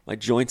 my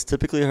joints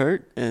typically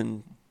hurt,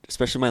 and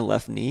especially my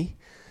left knee,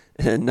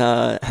 and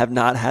have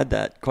not had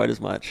that quite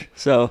as much.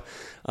 So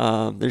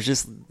there's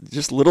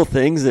just little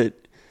things that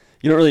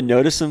you don't really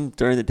notice them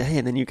during the day,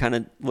 and then you kind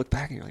of look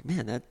back and you're like,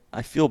 man, that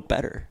I feel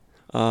better.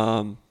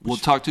 Well,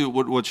 talk to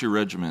what's your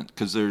regimen?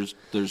 Because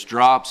there's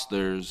drops,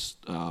 there's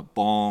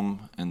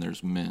balm, and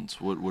there's mints.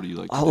 What do you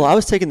like to do? Well, I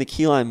was taking the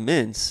key lime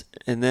mints,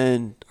 and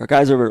then our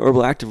guys over at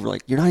Herbal Active were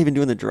like, "You're not even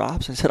doing the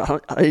drops." I said,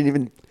 "I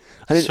didn't."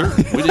 Sir,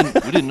 we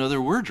didn't know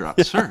there were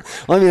drops, sir.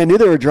 Well, I mean, I knew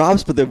there were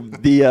drops, but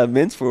the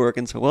mints were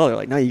working so well. They're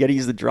like, "No, you got to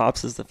use the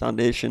drops as the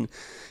foundation.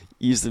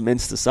 Use the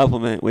mints to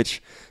supplement."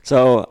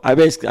 So I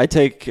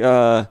take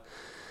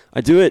I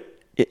do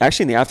it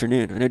actually in the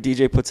afternoon. I know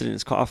DJ puts it in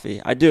his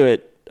coffee. I do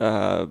it.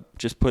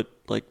 Just put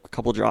like a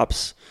couple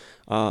drops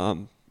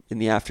in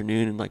the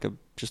afternoon in like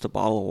just a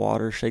bottle of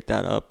water, shake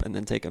that up, and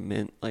then take a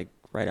mint like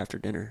right after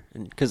dinner.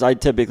 And because I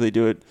typically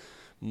do it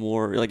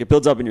more, like it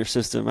builds up in your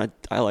system.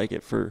 I like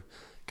it for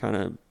kind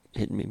of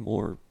hitting me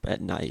more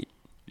at night.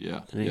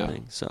 Yeah. Than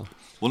anything. Yeah. So.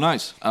 Well,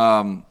 nice.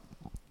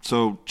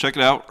 So check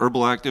it out,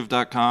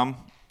 herbalactive.com,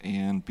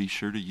 and be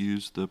sure to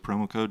use the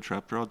promo code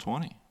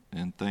TRAPDRAW20.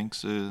 And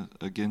thanks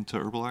again to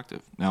Herbal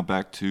Active. Now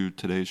back to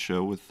today's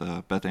show with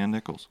Beth and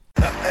Nichols.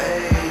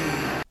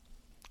 Are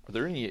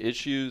there any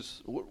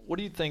issues? What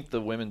do you think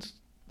the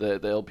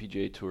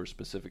LPGA Tour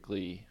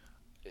specifically?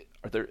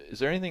 Is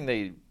there anything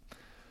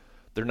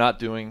they're not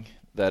doing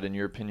that, in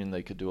your opinion,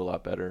 they could do a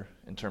lot better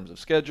in terms of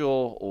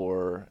schedule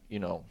or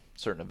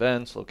certain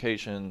events,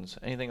 locations,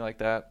 anything like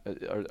that?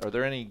 Are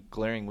there any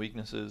glaring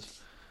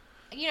weaknesses?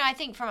 I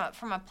think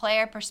from a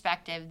player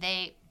perspective,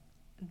 they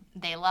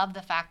love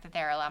the fact that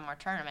there are a lot more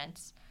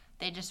tournaments.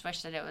 They just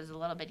wish that it was a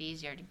little bit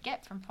easier to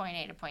get from point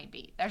A to point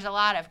B. There's a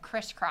lot of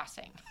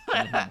crisscrossing.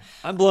 Mm-hmm.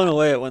 I'm blown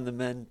away at when the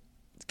men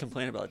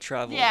complain about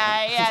travel.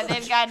 Yeah,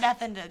 they've got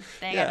nothing to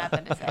say.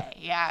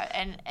 Yeah,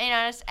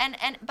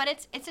 and but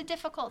it's a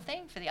difficult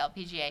thing for the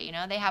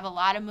LPGA. They have a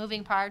lot of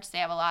moving parts. They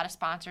have a lot of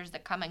sponsors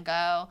that come and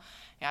go.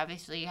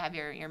 Obviously, you have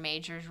your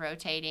majors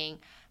rotating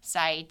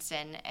sites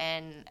and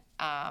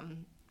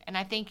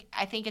I think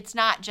it's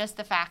not just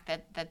the fact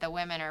that the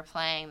women are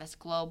playing this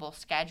global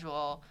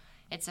schedule.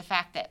 It's the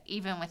fact that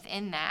even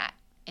within that,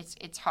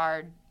 it's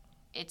hard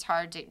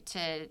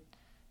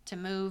to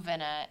move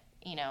in a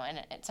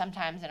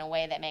sometimes in a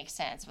way that makes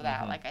sense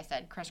without, like I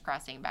said,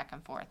 crisscrossing back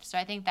and forth. So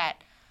I think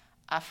that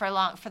for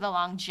the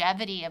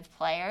longevity of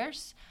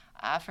players,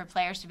 for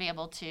players to be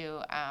able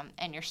to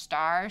and your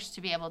stars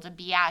to be able to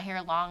be out here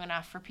long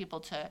enough for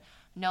people to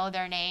know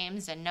their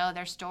names and know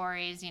their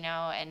stories, and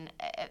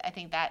I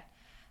think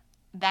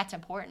that's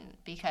important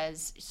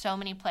because so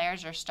many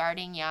players are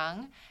starting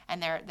young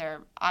and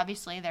they're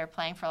obviously they're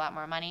playing for a lot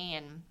more money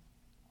and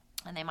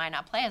they might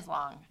not play as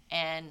long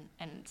and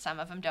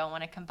some of them don't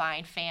want to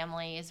combine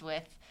families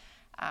with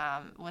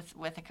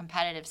a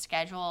competitive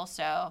schedule.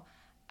 So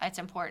it's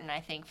important, I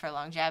think, for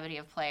longevity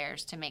of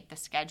players to make the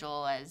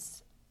schedule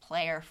as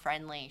player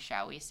friendly,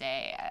 shall we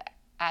say,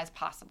 as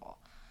possible.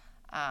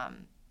 I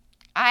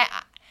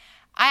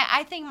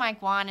think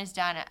Mike Wan has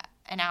done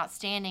an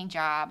outstanding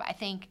job. I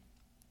think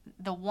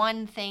the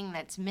one thing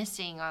that's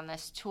missing on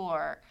this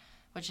tour,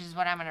 which is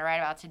what I'm going to write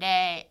about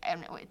today,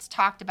 and it's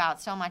talked about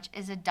so much,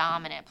 is a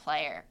dominant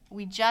player.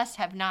 We just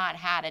have not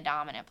had a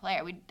dominant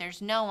player.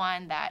 There's no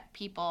one that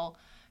people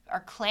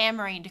are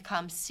clamoring to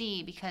come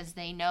see because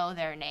they know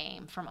their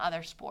name from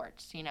other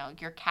sports,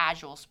 your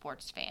casual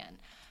sports fan.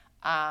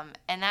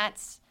 And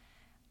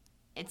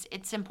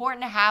it's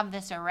important to have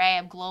this array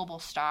of global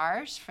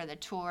stars for the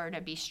tour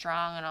to be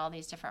strong in all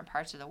these different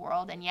parts of the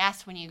world. And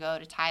yes, when you go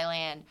to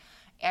Thailand,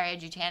 Arya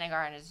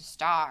Jutanagarn is a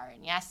star,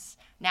 and yes,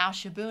 now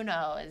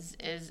Shibuno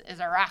is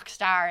a rock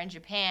star in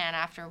Japan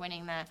after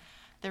winning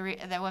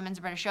the Women's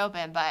British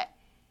Open.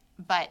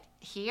 But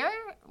here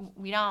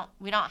we don't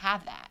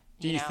have that.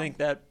 Do you think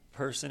that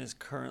person is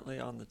currently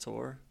on the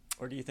tour,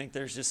 or do you think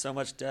there's just so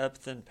much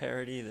depth and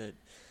parity that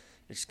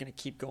it's just going to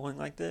keep going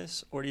like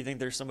this, or do you think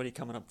there's somebody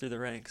coming up through the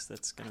ranks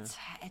that's going to?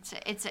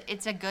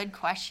 It's a good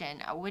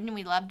question. Wouldn't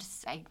we love to?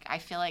 I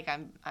feel like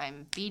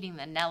I'm beating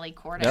the Nelly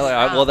Cordes.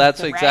 Well,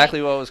 that's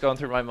exactly what was going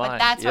through my mind. But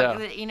that's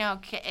what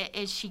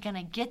is she going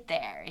to get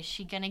there? Is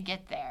she going to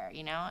get there?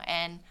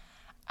 And.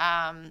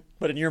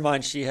 But in your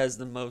mind, she has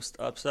the most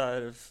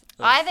upside of.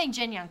 I think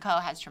Jin Young Ko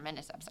has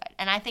tremendous upside,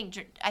 and I think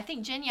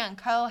Jin Young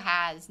Ko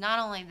has not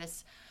only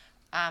this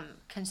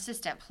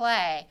consistent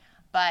play,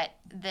 but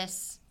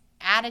this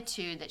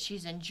attitude that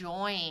she's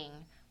enjoying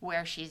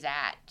where she's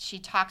at. She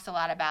talks a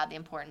lot about the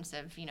importance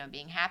of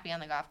being happy on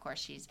the golf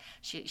course.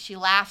 She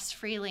laughs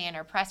freely in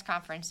her press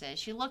conferences.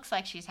 She looks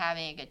like she's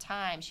having a good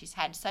time. She's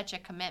had such a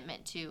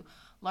commitment to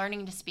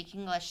learning to speak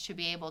English to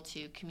be able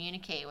to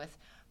communicate with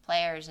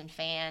players and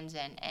fans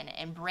and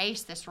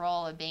embrace this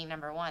role of being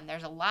number one.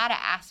 There's a lot of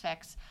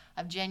aspects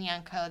of Jin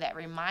Young Ko that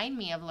remind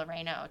me of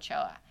Lorena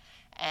Ochoa.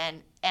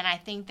 And I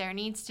think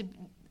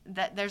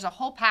there's a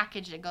whole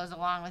package that goes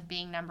along with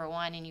being number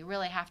one, and you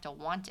really have to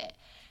want it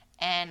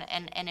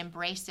and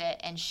embrace it.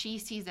 And she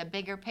sees a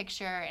bigger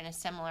picture in a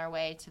similar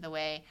way to the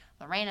way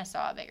Lorena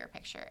saw a bigger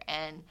picture.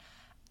 And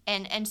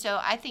so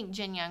I think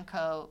Jin Young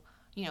Ko,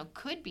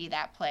 could be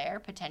that player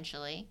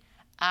potentially.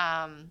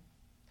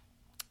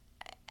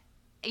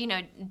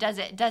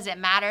 Does it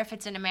matter if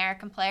it's an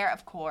American player?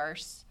 Of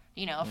course.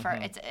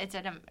 It's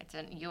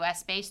a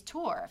U.S. based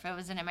tour. If it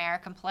was an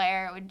American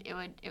player,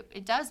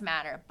 it does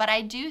matter. But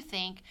I do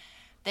think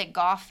that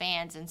golf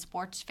fans and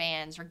sports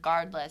fans,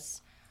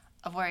 regardless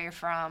of where you're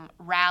from,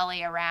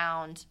 rally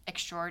around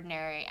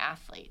extraordinary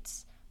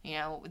athletes.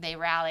 They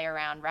rally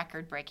around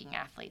record-breaking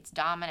athletes,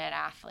 dominant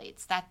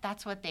athletes.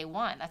 That's what they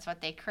want. That's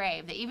what they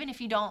crave. That even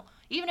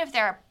if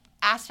there are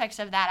aspects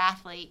of that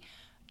athlete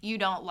you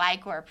don't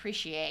like or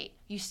appreciate,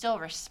 you still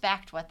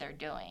respect what they're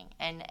doing,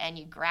 and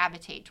you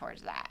gravitate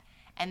towards that.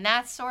 And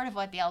that's sort of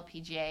what the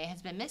LPGA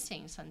has been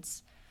missing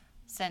since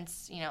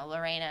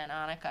Lorena and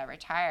Annika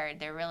retired.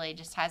 There really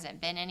just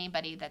hasn't been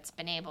anybody that's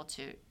been able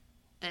to.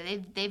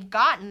 They've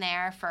gotten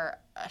there for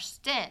a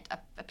stint,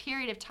 a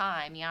period of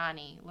time.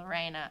 Yanni,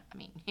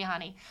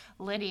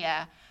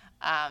 Lydia,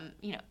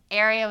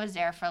 Aria was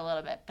there for a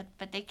little bit,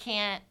 but they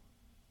can't.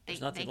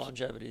 There's not the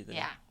longevity there.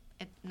 Yeah,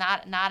 it's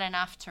not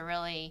enough to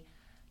really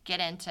get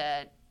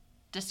into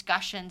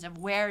discussions of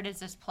where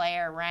does this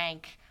player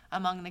rank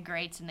among the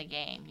greats in the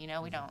game.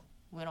 We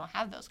don't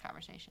have those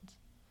conversations.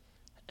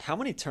 How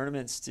many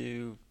tournaments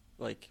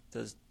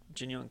does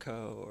Jin Young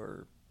Ko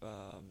or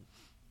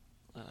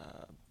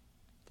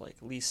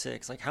Lee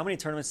Six, how many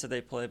tournaments did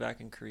they play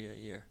back in Korea a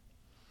year?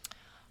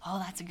 Oh,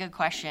 that's a good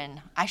question.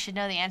 I should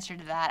know the answer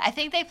to that. I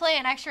think they play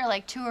an extra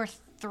 2 or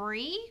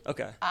 3.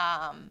 Okay.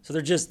 So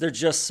they're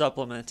just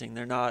supplementing.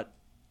 They're not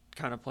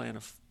kind of playing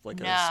a split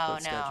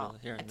schedule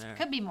here and there. It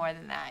could be more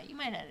than that. You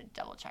might have to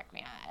double check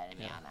me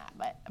on that.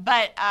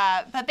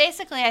 But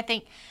basically, I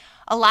think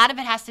a lot of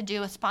it has to do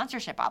with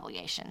sponsorship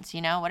obligations.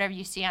 Whatever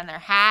you see on their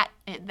hat,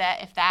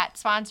 that if that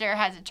sponsor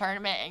has a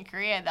tournament in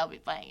Korea, they'll be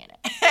playing in it.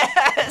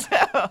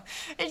 So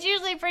it's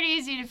usually pretty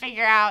easy to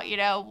figure out,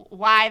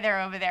 why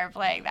they're over there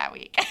playing that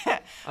week.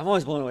 I'm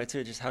always blown away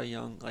too, just how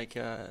young,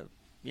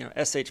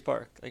 S.H.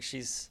 Park,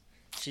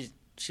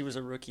 she was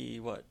a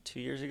rookie 2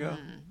 years ago.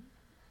 Mm-hmm.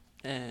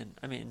 And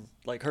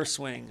her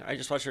swing. I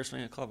just watched her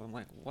swing at club. I'm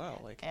like,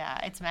 wow,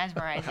 yeah, it's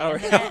mesmerizing. How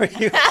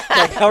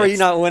are you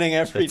not winning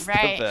every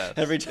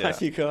time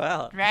you go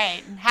out?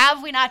 Right.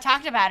 Have we not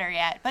talked about her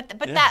yet? But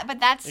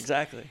that's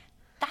exactly.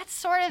 That's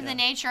sort of the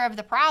nature of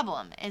the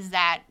problem. Is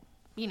that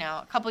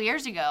a couple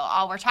years ago,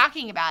 all we're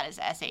talking about is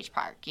S.H.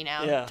 Park.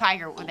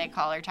 Tiger. They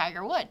call her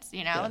Tiger Woods.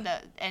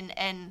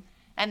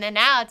 And then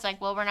now it's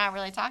we're not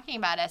really talking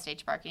about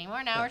S.H. Park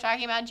anymore. Now we're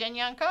talking about Jin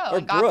Young Ko. Or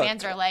and golf Brooke.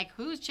 fans are like,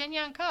 who's Jin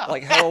Young Ko?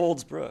 How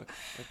old's Brooke?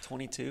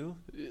 22?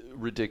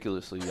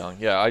 Ridiculously young.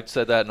 Yeah, I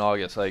said that in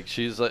August.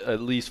 She's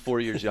at least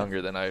 4 years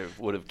younger than I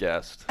would have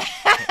guessed.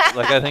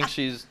 I think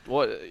she's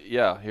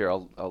yeah. Here,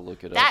 I'll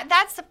look it up.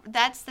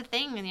 That's the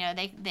thing.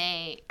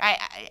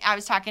 I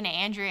was talking to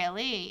Andrea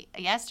Lee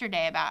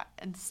yesterday about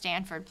the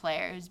Stanford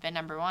player who's been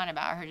number one,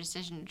 about her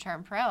decision to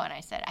turn pro, and I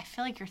said, I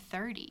feel like you're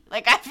 30.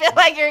 I feel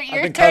like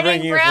you're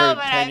turning pro,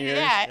 but 10 years.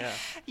 Yeah.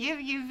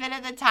 You've been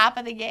at the top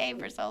of the game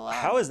for so long.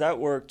 How has that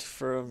worked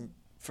from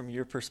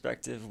your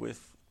perspective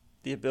with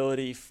the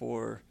ability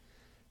for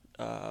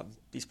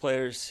these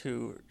players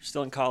who are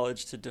still in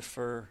college to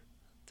defer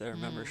their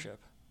membership?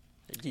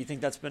 Do you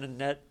think that's been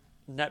a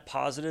net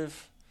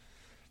positive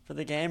for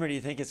the game, or do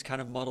you think it's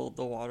kind of muddled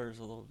the waters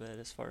a little bit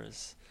as far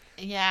as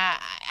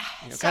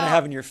kind of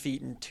having your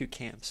feet in two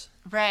camps?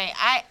 Right.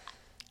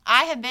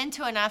 I have been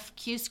to enough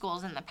Q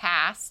schools in the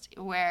past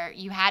where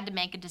you had to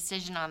make a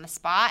decision on the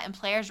spot, and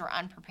players were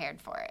unprepared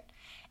for it,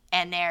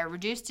 and they're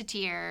reduced to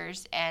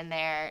tears, and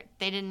they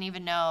didn't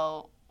even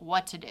know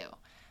what to do.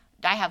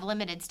 I have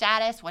limited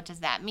status. What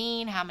does that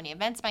mean? How many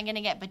events am I going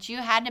to get? But you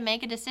had to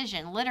make a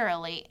decision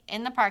literally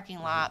in the parking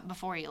lot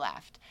before you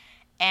left.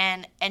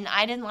 And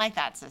I didn't like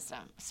that system.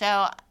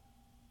 So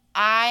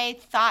I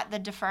thought the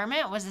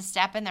deferment was a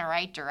step in the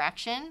right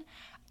direction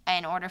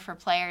in order for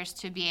players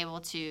to be able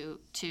to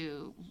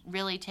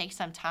really take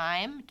some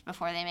time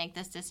before they make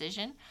this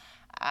decision.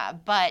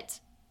 But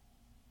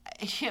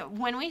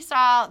when we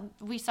saw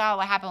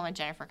what happened with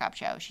Jennifer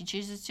Kupcho, she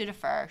chooses to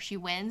defer. She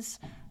wins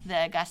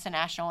the Augusta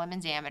National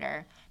Women's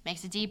Amateur,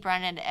 makes a deep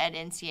run at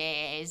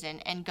NCAAs,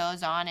 and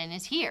goes on and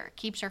is here.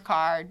 Keeps her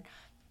card,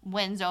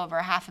 wins over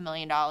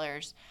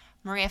 $500,000.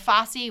 Maria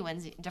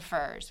Fassi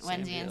defers,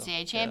 wins the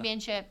NCAA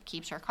championship,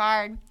 keeps her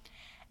card.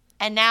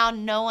 And now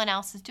no one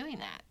else is doing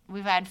that.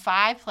 We've had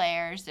 5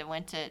 players that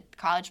went to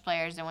college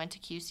players that went to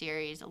Q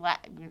Series,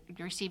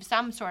 received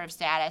some sort of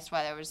status,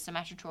 whether it was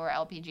Semester Tour or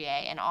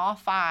LPGA, and all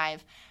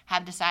 5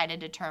 have decided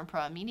to turn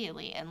pro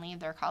immediately and leave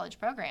their college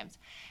programs.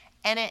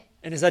 And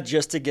is that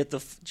just to get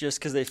just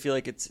because they feel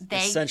like it's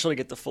essential to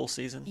get the full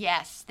season?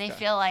 Yes, they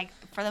feel like,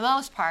 for the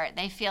most part,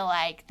 they feel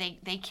like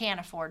they can't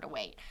afford to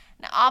wait.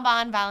 Now,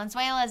 Alban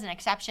Valenzuela is an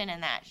exception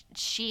in that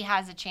she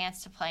has a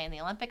chance to play in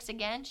the Olympics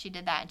again. She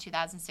did that in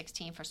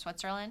 2016 for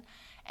Switzerland,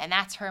 and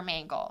that's her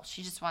main goal.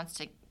 She just wants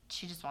to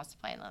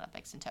play in the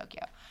Olympics in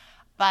Tokyo.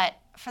 But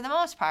for the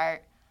most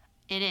part,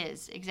 it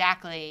is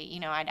exactly,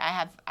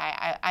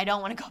 I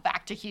don't want to go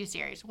back to Q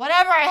Series.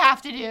 Whatever I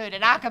have to do to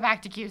not go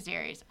back to Q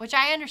Series, which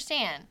I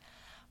understand.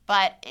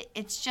 But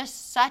it's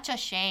just such a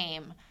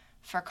shame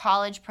for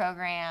college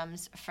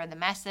programs, for the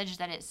message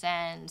that it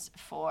sends,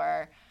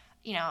 for,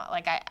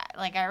 like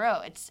I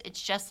wrote,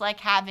 it's just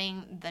like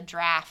having the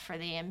draft for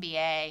the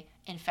NBA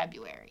in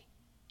February.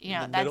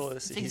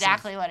 That's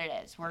exactly what it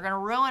is. We're going to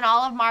ruin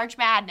all of March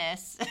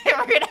Madness.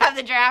 We're going to have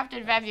the draft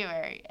in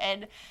February.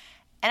 And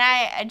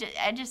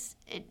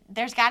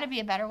there's got to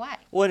be a better way.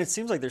 Well, and it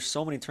seems like there's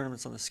so many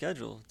tournaments on the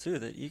schedule too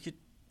that you could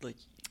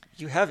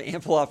you have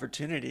ample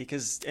opportunity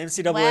because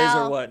NCAA's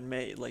are what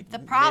May the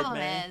problem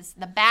is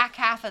the back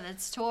half of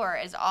this tour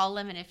is all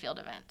limited field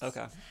events.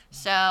 Okay.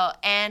 So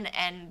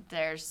and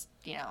there's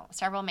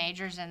several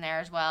majors in there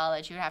as well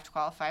that you would have to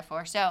qualify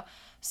for. So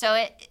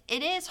it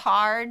is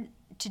hard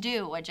to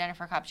do what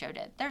Jennifer Kupcho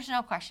did. There's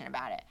no question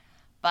about it.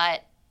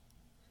 But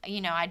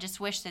I just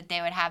wish that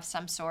they would have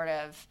some sort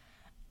of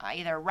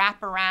either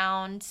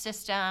wraparound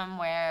system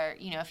where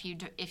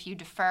if you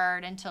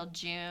deferred until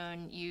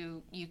June,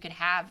 you could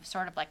have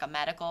sort of like a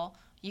medical.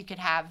 You could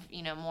have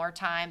more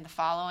time the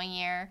following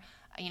year,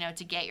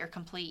 to get your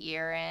complete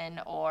year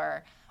in,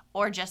 or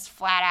just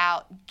flat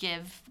out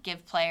give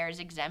players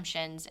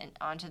exemptions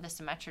onto the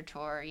Symetra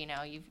Tour.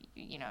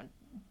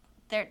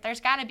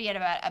 There's got to be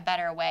a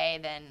better way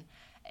than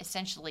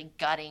essentially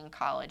gutting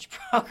college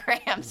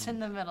programs in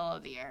the middle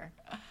of the year.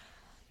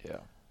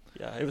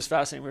 Yeah, it was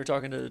fascinating. We were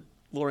talking to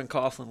Lauren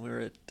Coughlin. We were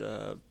at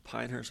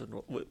Pinehurst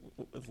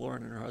with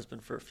Lauren and her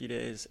husband for a few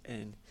days,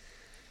 and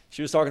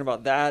she was talking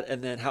about that,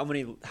 and then how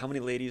many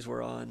ladies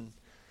were on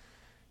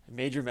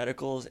major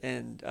medicals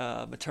and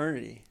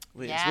maternity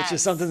leaves, which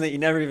is something that you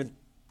never even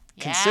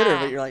consider.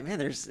 But you're like, man,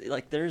 there's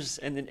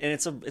and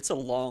it's a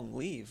long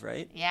leave,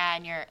 right? Yeah,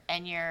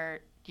 and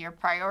your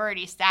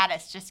priority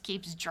status just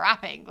keeps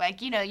dropping.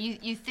 Like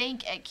you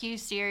think at Q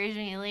Series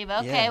when you leave,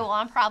 well,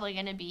 I'm probably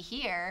going to be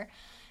here.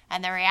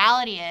 And the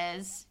reality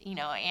is,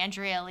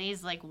 Andrea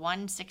Lee's like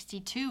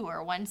 162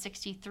 or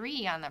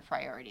 163 on the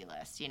priority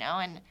list,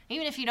 And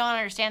even if you don't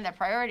understand the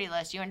priority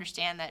list, you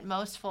understand that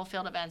most full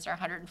field events are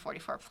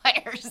 144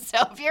 players. So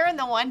if you're in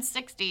the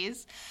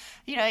 160s,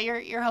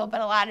 you're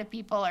hoping a lot of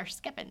people are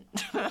skipping.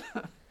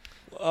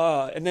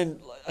 And then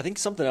I think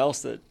something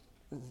else that,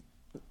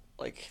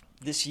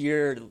 this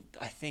year,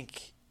 I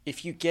think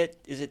if you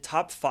is it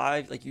top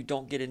 5, you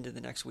don't get into the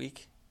next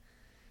week?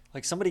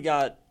 Somebody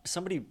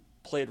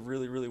played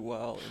really, really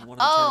well in one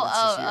of the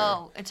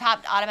tournaments this year.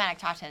 Automatic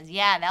top 10s.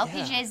 Yeah, the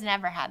LPGA's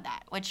never had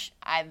that, which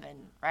I've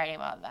been writing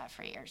about that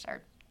for years,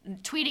 or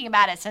tweeting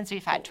about it since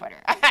we've had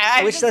Twitter.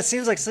 That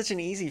seems like such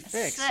an easy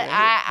fix. Right?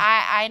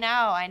 I know.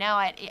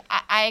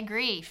 I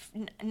agree.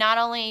 Not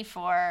only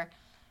for,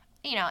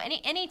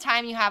 any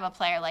time you have a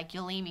player like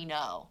Yulimi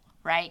No,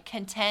 right,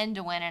 contend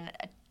to win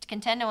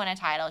a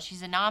title.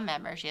 She's a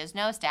non-member. She has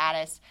no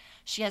status.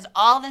 She has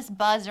all this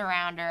buzz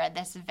around her at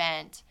this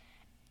event.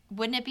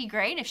 Wouldn't it be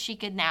great if she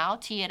could now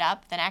tee it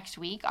up the next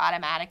week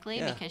automatically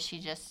because she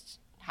just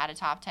had a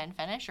top 10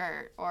 finish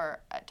or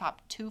a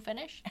top 2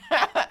 finish?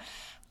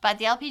 But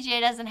the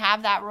LPGA doesn't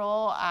have that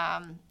rule.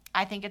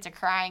 I think it's a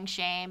crying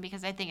shame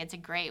because I think it's a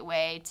great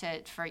way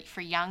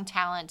for young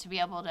talent to be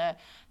able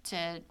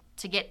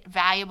to get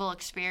valuable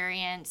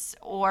experience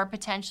or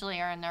potentially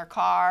earn their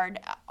card.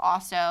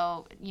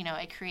 Also,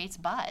 it creates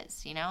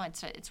buzz.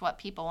 It's what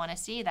people want to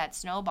see, that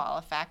snowball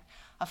effect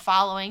of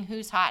following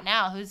who's hot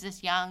now, who's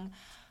this young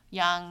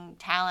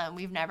talent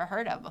we've never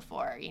heard of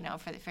before,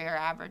 for your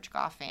average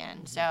golf fan.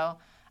 Mm-hmm. So,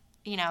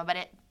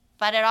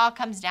 but it all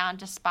comes down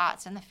to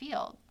spots in the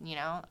field.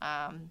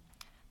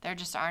 There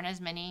just aren't as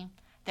many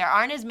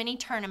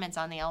tournaments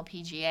on the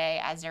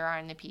LPGA as there are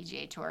in the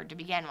PGA Tour to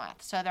begin with.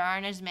 So there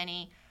aren't as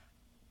many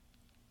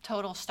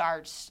total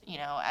starts,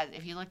 as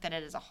if you looked at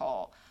it as a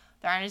whole.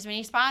 There aren't as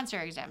many sponsor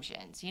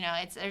exemptions.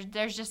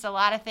 There's just a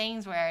lot of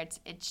things where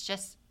it's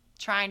just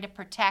trying to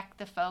protect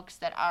the folks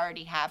that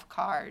already have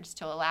cards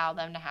to allow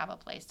them to have a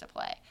place to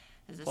play.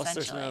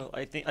 Plus,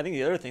 I think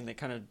the other thing that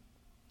kind of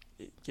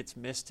gets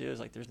missed too is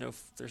there's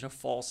no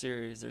fall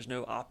series, there's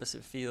no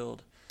opposite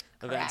field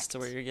events to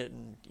where you're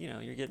getting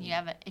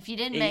if you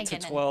didn't 8 make to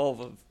it 12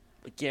 of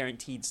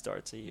guaranteed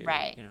starts a year.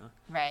 Right.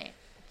 Right.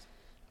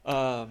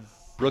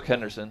 Brooke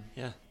Henderson,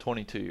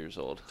 22 years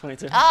old.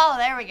 22. Oh,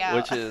 there we go.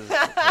 Which is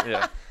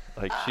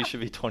she should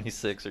be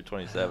 26 or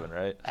 27,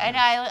 right? And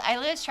I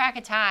lose track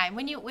of time.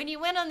 When you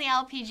win on the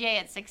LPGA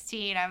at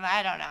 16,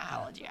 I don't know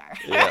how old you are.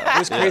 Yeah, it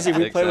was crazy.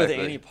 We played with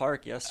Annie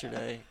Park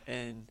yesterday,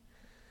 and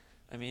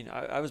I mean,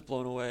 I was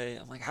blown away.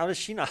 I'm like, how does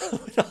she not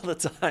win all the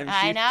time?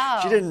 I know.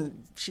 She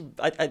didn't.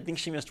 I think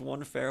she missed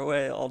one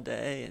fairway all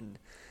day,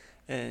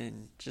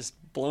 and just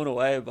blown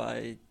away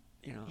by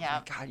I was Yep.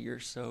 like, God, you're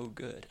so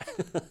good.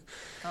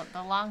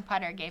 The long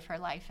putter gave her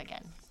life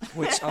again.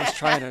 Which I was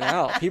trying it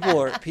out. People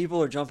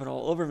are jumping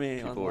all over me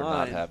People online. were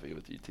not happy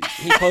with you,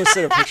 TC. He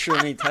posted a picture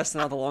of me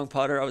testing out the long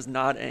putter. I was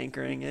not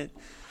anchoring it,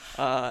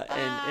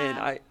 and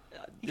I.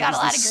 You got It was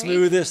a lot the of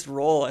grief. smoothest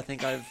roll I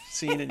think I've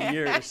seen in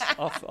years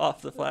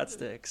off the flat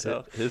stick.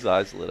 So His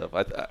eyes lit up.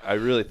 I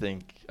really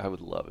think I would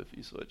love if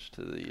you switched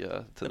to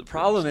the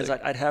problem boom is stick.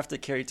 I'd have to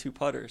carry 2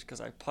 putters because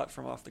I putt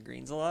from off the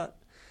greens a lot.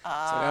 So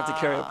I'd have to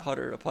carry a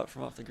putter to putt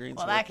from off the greens.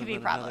 Well, with, that could and be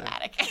then another.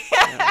 problematic.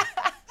 Yeah.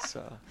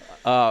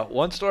 So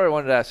One story I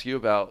wanted to ask you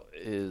about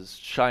is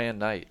Cheyenne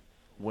Knight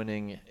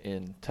winning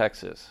in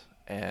Texas,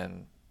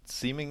 and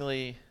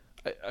seemingly,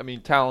 I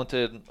mean,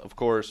 talented, of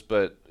course,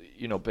 but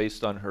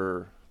based on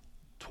her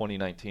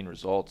 2019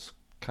 results,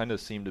 kind of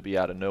seemed to be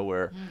out of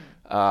nowhere,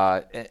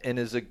 and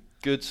is a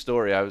good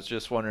story. I was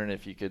just wondering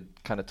if you could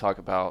kind of talk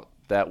about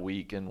that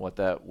week and what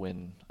that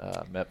win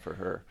meant for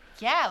her.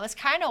 Yeah, it was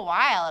kind of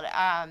wild.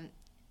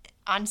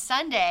 On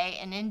Sunday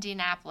in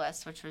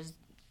Indianapolis, which was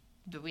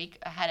the week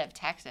ahead of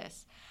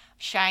Texas,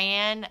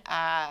 Cheyenne,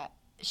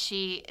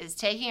 she is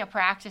taking a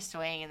practice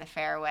swing in the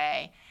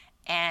fairway,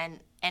 and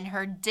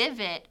her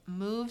divot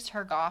moves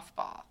her golf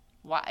ball.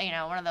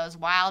 One of those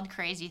wild,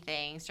 crazy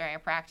things during a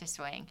practice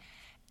swing.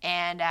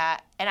 And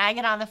I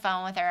get on the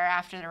phone with her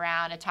after the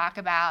round to talk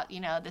about,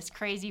 this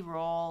crazy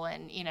rule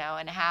and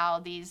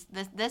how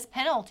this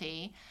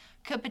penalty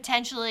could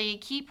potentially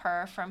keep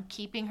her from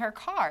keeping her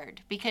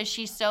card because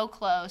she's so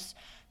close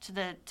to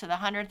the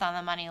 100th on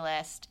the money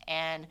list.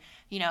 And,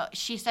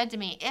 she said to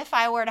me, if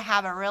I were to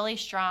have a really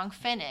strong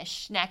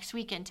finish next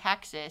week in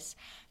Texas,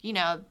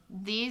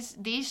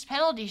 these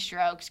penalty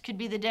strokes could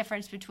be the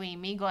difference between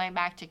me going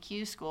back to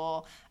Q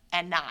school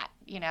and not,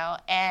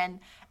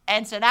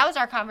 and so that was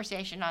our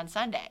conversation on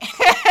Sunday. and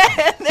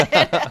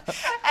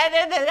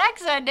then the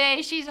next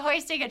Sunday, she's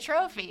hoisting a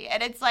trophy.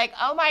 And it's like,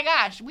 oh my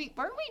gosh, weren't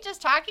we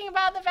just talking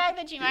about the fact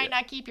that you might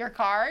not keep your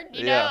card?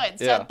 And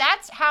so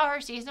that's how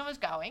her season was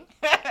going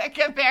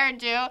compared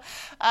to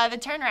the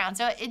turnaround.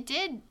 So it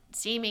did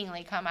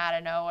seemingly come out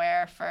of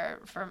nowhere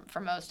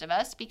for most of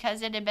us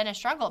because it had been a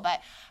struggle.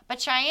 But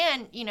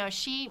Cheyenne,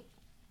 she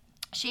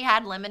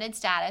had limited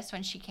status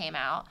when she came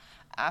out.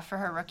 For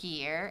her rookie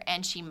year,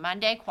 and she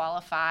Monday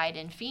qualified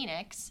in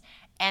Phoenix,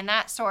 and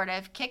that sort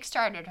of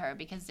kickstarted her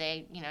because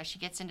she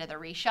gets into the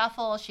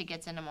reshuffle, she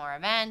gets into more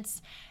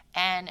events,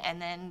 and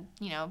then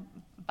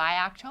by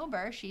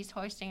October she's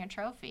hoisting a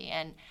trophy,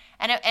 and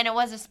it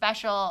was a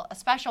special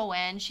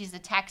win. She's a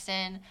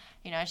Texan,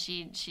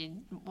 she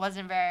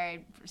wasn't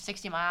very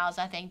 60 miles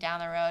I think down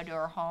the road to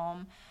her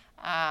home,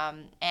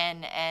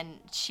 and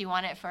she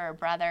won it for her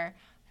brother.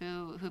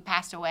 Who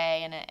passed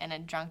away in a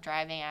drunk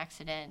driving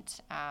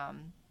accident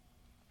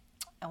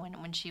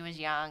when she was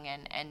young,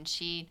 and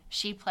she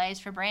plays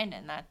for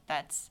Brandon.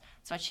 That's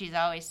what she's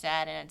always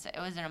said, and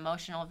it was an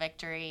emotional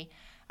victory,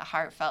 a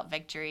heartfelt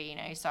victory.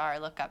 You saw her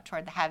look up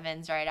toward the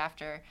heavens right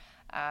after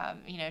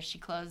she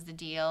closed the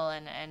deal,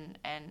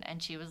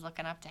 and she was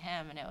looking up to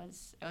him, and it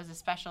was a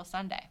special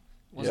Sunday.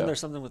 Wasn't there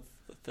something with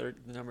the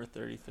number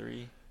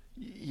 33?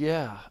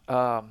 Yeah.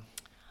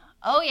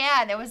 Oh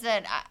yeah, there was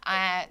that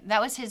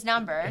was his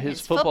number, his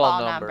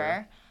football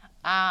number.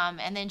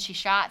 And then she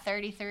shot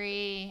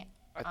 33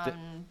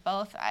 on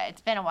both. It's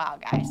been a while,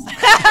 guys.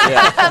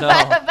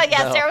 But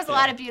yes, there was a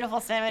lot of beautiful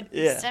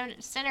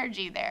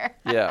synergy there.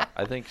 Yeah,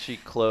 I think she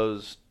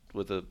closed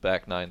with a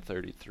back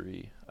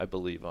 933, I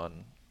believe,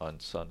 on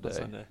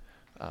Sunday.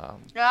 I'll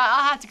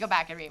have to go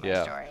back and read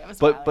my story. It was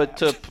but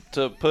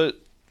to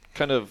put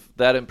kind of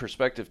that in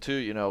perspective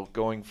too,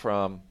 going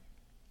from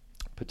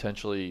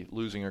potentially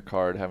losing her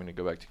card, having to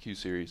go back to Q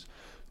Series,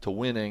 to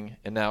winning,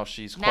 and now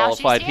she's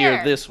qualified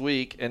here this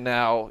week, and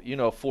now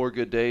 4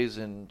 good days,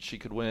 and she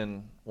could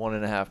win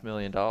 $1.5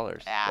 million.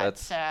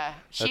 That's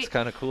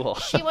kind of cool.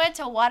 She went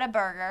to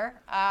Whataburger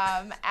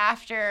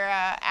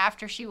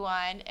after she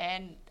won,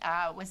 and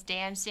was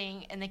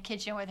dancing in the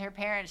kitchen with her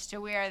parents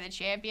to "We Are the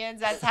Champions."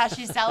 That's how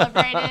she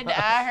celebrated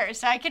her.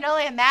 So I can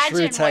only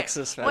imagine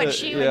what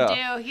she would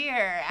do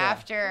here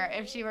after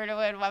if she were to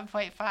win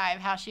 1.5.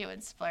 How she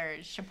would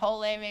splurge.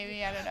 Chipotle,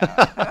 maybe, I don't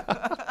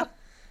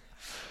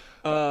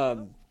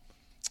know.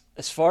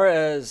 As far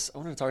as I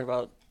want to talk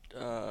about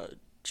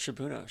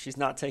Shibuno, she's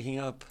not taking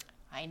up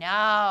I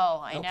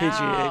know.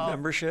 LPGA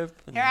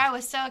membership. Here I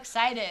was so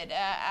excited.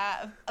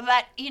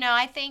 But,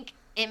 I think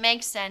it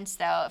makes sense,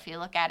 though, if you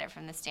look at it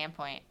from the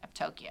standpoint of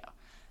Tokyo.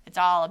 It's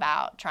all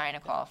about trying to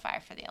qualify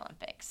for the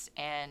Olympics.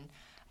 And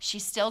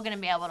she's still going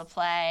to be able to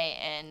play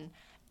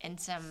in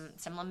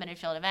some limited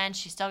field events.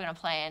 She's still going to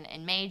play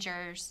in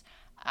majors.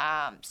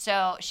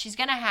 So she's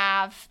going to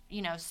have,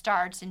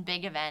 starts in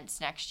big events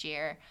next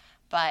year.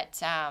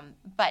 But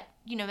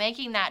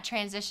making that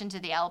transition to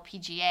the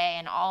LPGA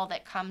and all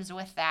that comes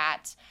with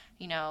that,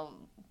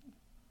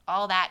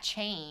 all that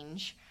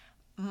change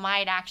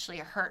might actually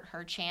hurt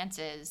her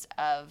chances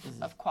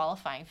of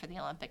qualifying for the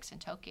Olympics in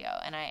Tokyo.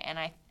 And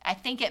I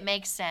think it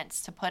makes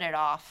sense to put it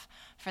off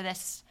for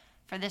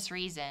this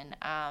reason,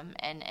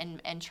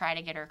 and try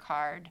to get her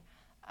card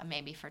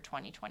maybe for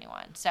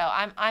 2021. So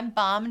I'm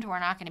bummed we're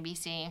not going to be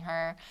seeing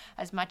her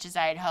as much as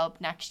I had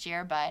hoped next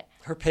year, but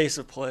Her pace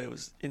of play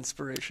was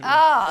inspirational.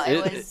 oh,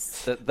 it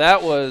was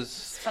That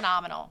was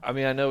phenomenal. I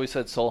mean, I know we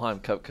said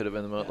Solheim Cup could have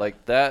been the moment.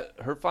 Like that,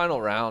 her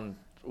final round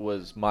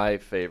was my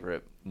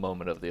favorite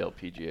moment of the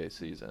LPGA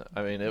season.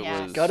 I mean, it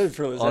Yeah. was Gutted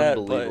for that,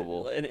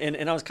 unbelievable. but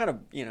and I was kind of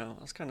in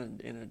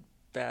a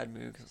bad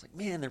mood because I was like,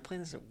 man, they're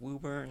playing this at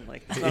Woburn,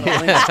 like it's not a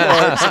links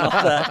course and all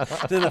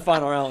that. Then the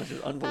final round was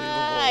just unbelievable.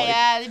 Like,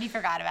 Yeah, then you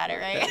forgot about it,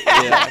 right?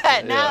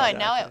 Yeah,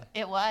 No,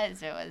 it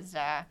was.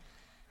 Gosh,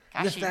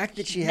 the fact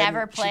that she never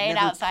hadn't- she'd played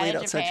never outside played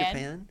of outside Japan.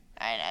 Japan.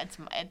 I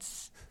know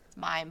it's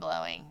mind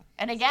blowing.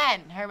 And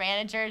again, her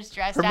manager's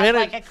dressed Her up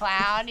like a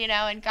clown,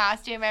 in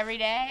costume every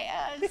day.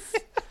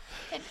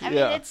 I mean,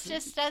 Yeah. it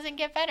just doesn't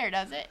get better,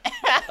 does it?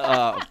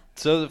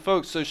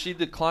 So she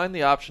declined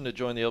the option to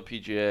join the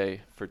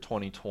LPGA for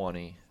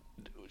 2020.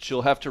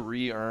 She'll have to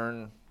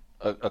re-earn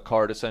a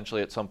card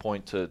essentially at some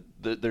point.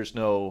 There's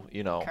no,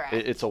 Correct.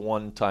 it's a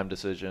one-time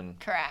decision.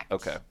 Correct.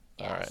 Okay.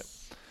 Yes. All right.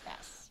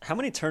 Yes. How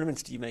many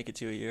tournaments do you make it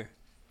to a year?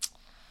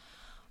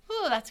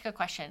 Ooh, that's a good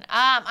question.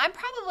 I'm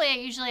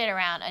probably usually at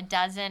around a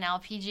dozen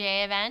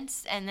LPGA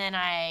events, and then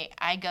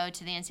I go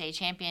to the NCAA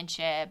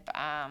Championship.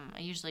 I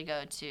usually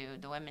go to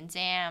the Women's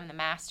Am, the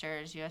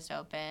Masters, U.S.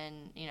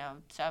 Open,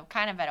 so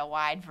kind of at a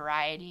wide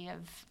variety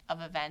of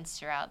events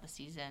throughout the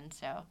season.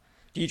 So,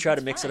 Do you try to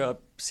It's mix fun. it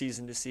up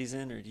season to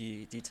season, or do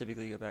you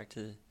typically go back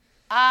to?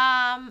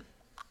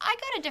 I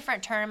go to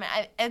different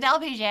tournaments. The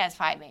LPGA has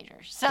 5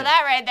 majors. So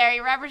that right there,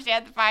 you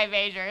represent the 5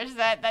 majors.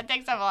 That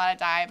takes up a lot of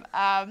time.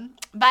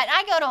 But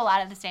I go to a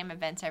lot of the same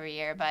events every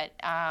year. But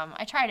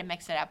I try to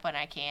mix it up when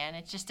I can.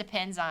 It just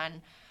depends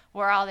on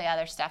where all the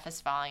other stuff is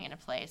falling into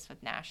place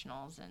with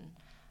nationals. And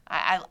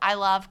I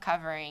love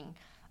covering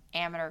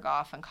amateur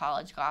golf and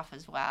college golf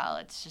as well.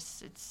 It's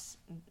just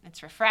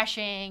it's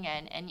refreshing,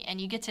 and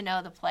you get to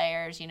know the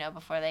players,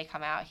 before they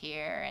come out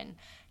here, and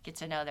get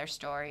to know their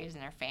stories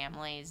and their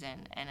families,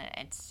 and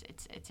it's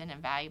an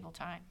invaluable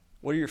time.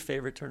 What are your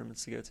favorite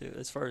tournaments to go to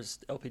as far as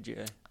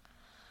LPGA?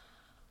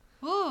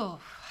 Ooh,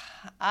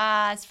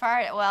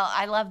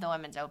 I love the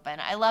Women's Open.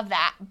 I love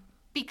that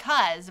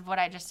because of what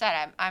I just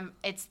said.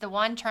 It's the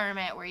one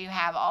tournament where you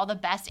have all the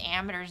best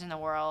amateurs in the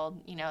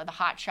world, the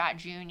hot shot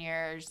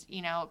juniors,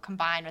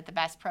 combined with the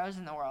best pros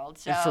in the world.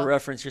 So And for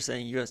reference, you're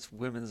saying U.S.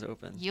 Women's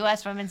Open.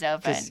 U.S. Women's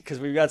Open. Because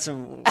we've got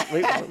some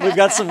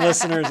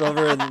listeners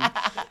over in the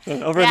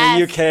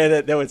Yes.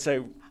 UK that would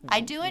say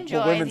I do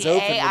enjoy Women's the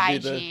Open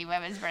would be AIG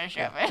Women's British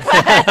Open.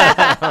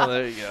 Oh,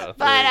 there you go.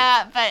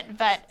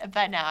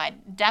 But no,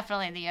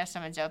 definitely the U.S.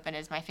 Women's Open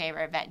is my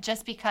favorite event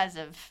just because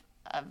of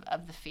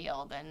the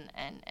field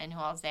and who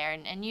all's there.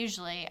 And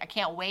usually I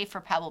can't wait for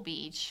Pebble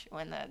Beach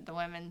when the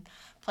women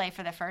play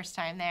for the first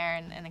time there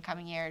in the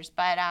coming years.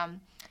 But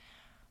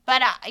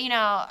that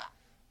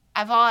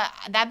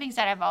being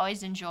said, I've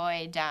always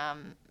enjoyed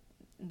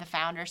the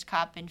Founders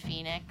Cup in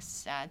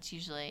Phoenix. It's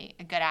usually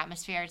a good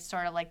atmosphere. It's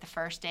sort of like the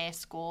first day of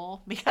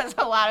school because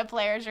a lot of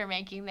players are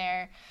making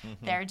their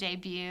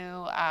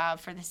debut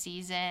for the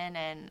season,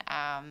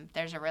 and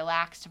there's a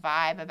relaxed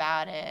vibe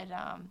about it.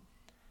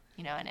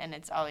 And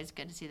it's always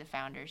good to see the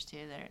founders too.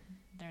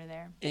 They're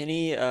there.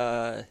 Any,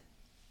 or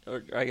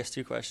I guess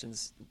 2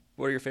 questions.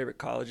 What are your favorite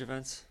college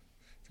events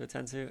to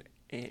attend to?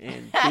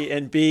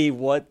 And B,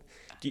 what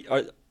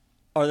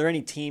are there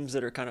any teams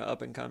that are kind of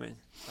up and coming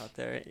out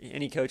there?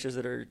 Any coaches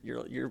that are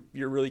you're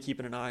really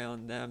keeping an eye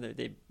on them?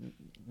 They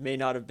may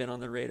not have been on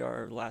the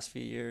radar the last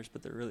few years,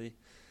 but they're really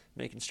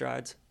making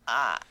strides.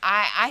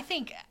 I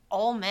think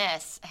Ole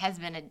Miss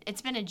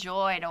it's been a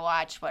joy to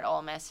watch what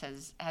Ole Miss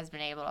has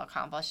been able to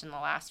accomplish in the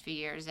last few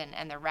years,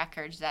 and the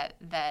records that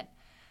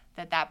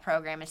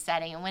program is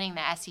setting, and winning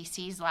the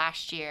SECs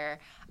last year.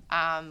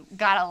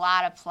 Got a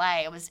lot of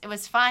play. It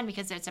was fun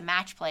because it's a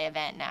match play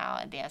event now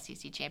at the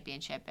SEC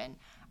championship, and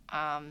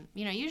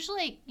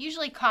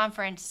usually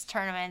conference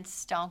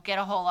tournaments don't get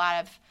a whole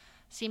lot of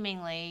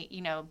seemingly,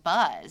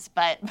 buzz,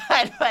 but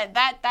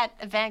that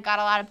event got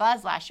a lot of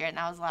buzz last year, and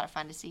that was a lot of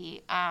fun to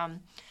see. I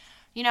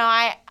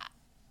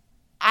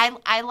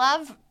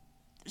love,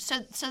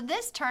 so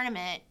this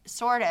tournament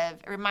sort of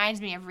reminds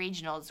me of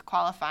regionals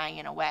qualifying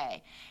in a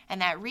way, and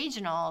that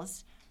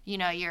regionals,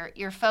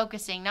 you're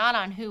focusing not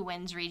on who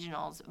wins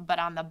regionals, but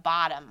on the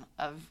bottom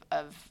of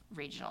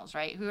regionals,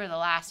 right? Who are the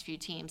last few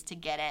teams to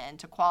get in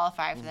to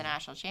qualify for the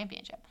national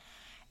championship.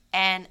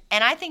 And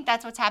I think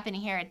that's what's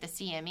happening here at the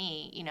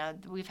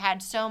CME. We've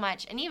had so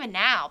much, and even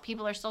now,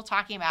 people are still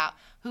talking about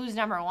who's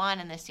number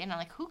 1 in this.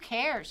 Like, who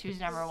cares who's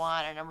number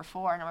 1 or number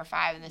 4 or number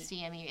 5 in the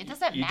CME? It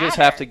doesn't matter. You just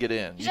have to get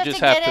in. You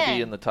just have to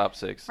be in the top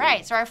 6.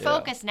 Right. So our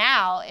focus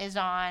now is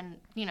on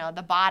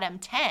the bottom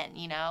 10.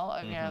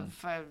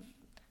 For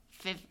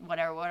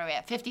whatever, what are we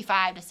at?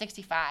 55 to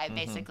 65,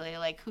 basically.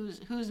 Like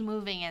who's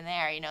moving in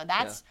there?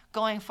 That's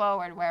going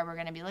forward where we're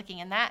going to be looking,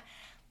 and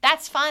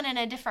that's fun in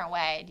a different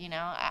way,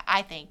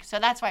 I think. So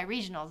that's why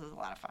regionals is a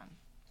lot of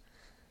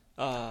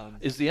fun.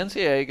 Is the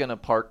NCAA going to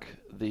park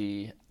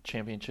the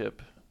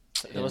championship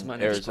in was my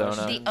next Arizona?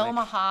 question. The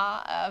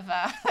Omaha of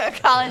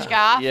college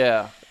golf.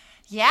 Yeah.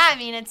 Yeah, I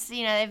mean, it's,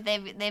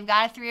 they've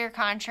got a 3-year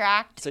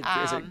contract. Is it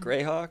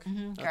Greyhawk?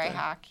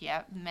 Greyhawk,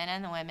 yep, the men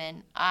and the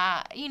women.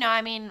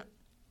 I mean,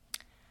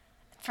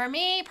 for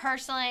me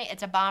personally,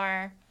 it's a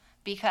bummer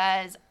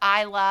because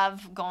I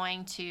love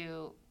going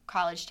to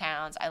college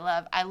towns.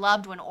 I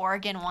loved when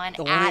Oregon won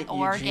at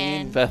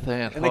Oregon. Beth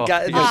Ann. And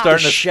the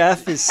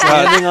chef is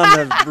standing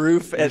on the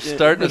roof at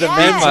starting to the speak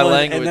men's my one,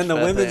 language. and then the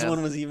Beth women's Ann.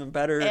 one was even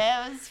better. It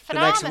was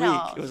phenomenal. The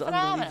next week, it was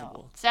phenomenal.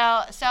 unbelievable.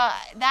 So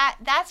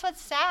that's what's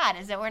sad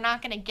is that we're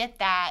not going to get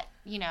that.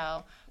 We're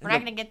not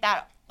going to get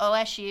that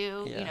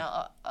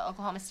OSU.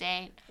 Oklahoma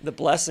State. The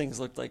Blessings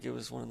looked like it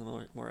was one of the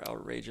more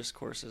outrageous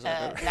courses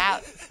I've ever.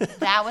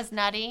 That was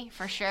nutty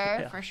for sure.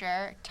 Yeah. For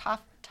sure.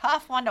 Tough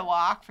one to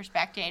walk for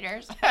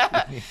spectators.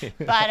 but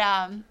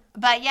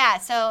yeah,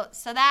 so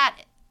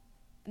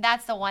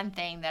that's the one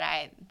thing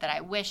that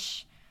I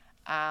wish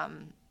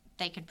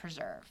they could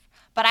preserve.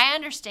 But I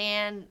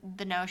understand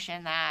the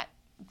notion that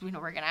we're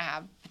going to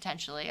have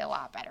potentially a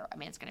lot better. I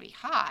mean, it's going to be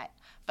hot,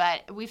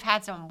 but we've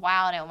had some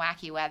wild and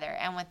wacky weather,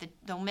 and with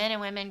the men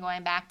and women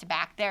going back to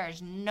back, there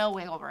is no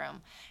wiggle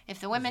room.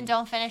 If the women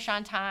don't finish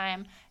on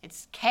time,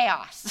 it's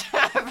chaos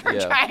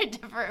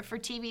for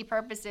TV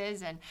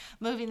purposes and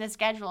moving the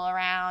schedule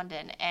around,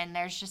 and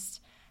there's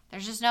just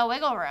no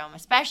wiggle room,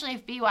 especially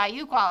if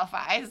BYU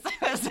qualifies.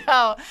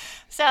 so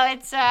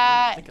it's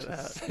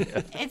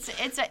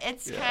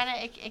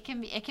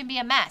it can be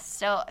a mess.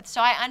 So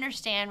I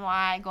understand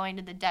why going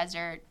to the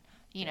desert,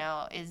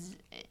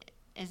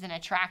 is an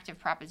attractive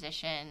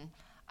proposition.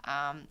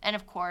 And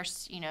of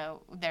course,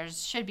 there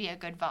should be a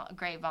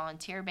great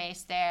volunteer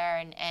base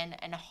there,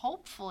 and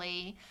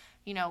hopefully,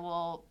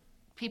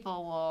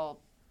 people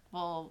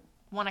will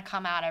want to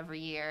come out every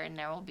year, and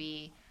there will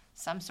be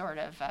some sort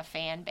of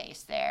fan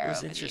base there. It was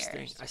over interesting. The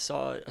years. I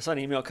saw an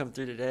email come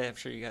through today. I'm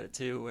sure you got it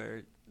too,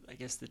 where I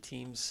guess the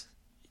teams,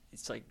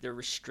 it's like they're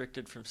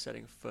restricted from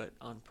setting foot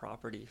on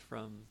property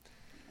from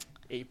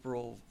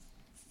April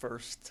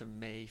 1st to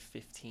May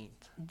 15th.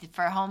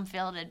 For home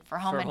advantage.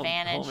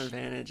 Home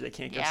advantage. They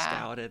can't go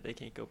scout it. They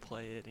can't go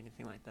play it.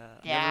 Anything like that.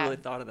 Yeah. I never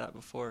really thought of that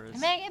before. It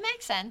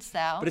makes sense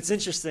though. But it's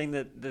interesting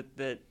that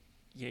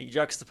you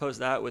juxtapose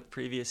that with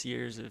previous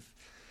years of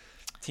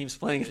teams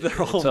playing at their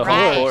home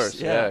course.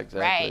 Yeah, exactly.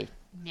 Right.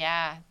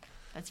 Yeah,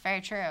 that's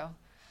very true.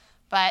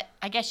 But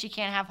I guess you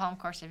can't have home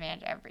course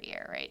advantage every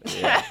year, right?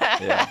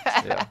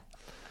 Yeah.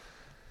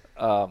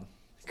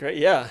 Great.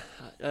 Yeah.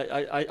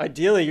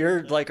 Ideally,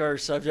 you're like our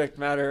subject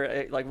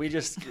matter. Like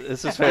this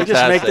is we fantastic.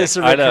 just make this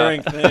a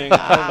recurring thing. I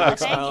have a big Thank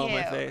smile on you.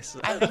 my face.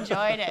 I've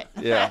enjoyed it.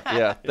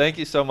 Yeah. Thank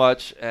you so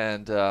much,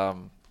 and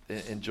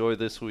enjoy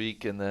this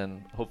week, and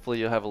then hopefully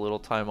you'll have a little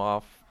time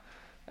off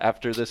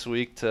after this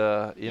week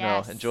to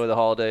enjoy the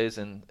holidays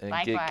and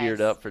get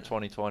geared up for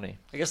 2020.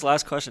 I guess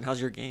last question: how's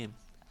your game?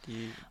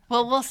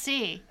 Well, we'll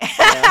see.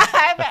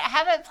 I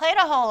haven't played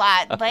a whole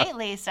lot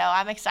lately, so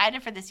I'm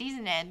excited for the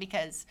season to end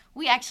because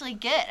we actually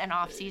get an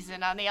off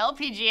season on the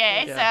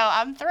LPGA, so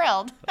I'm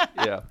thrilled.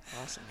 Yeah.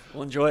 Awesome.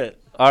 We'll enjoy it.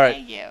 All right.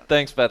 Thank you.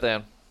 Thanks, Beth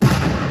Ann.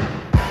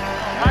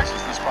 Nice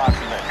is the spot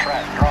for that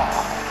track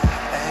draw.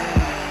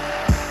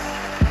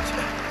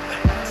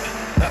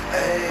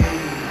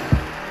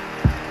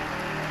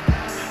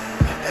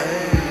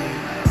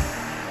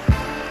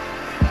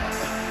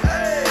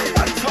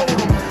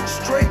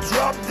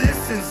 Drop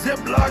this and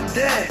ziplock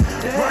that.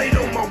 Right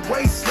on my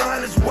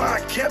waistline is why I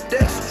kept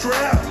that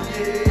strap.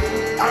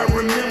 I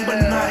remember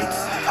nights,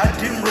 I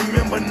didn't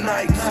remember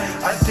nights.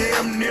 I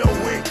damn near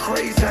went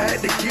crazy, I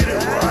had to get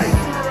it right.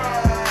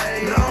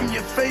 Now I'm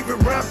your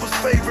favorite rapper's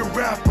favorite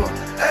rapper.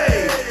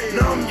 Hey,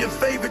 now I'm your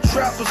favorite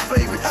trapper's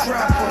favorite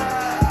trapper.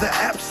 The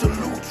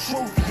absolute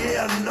truth,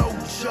 yeah, no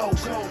joke.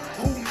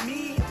 Who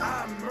me?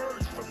 I murder.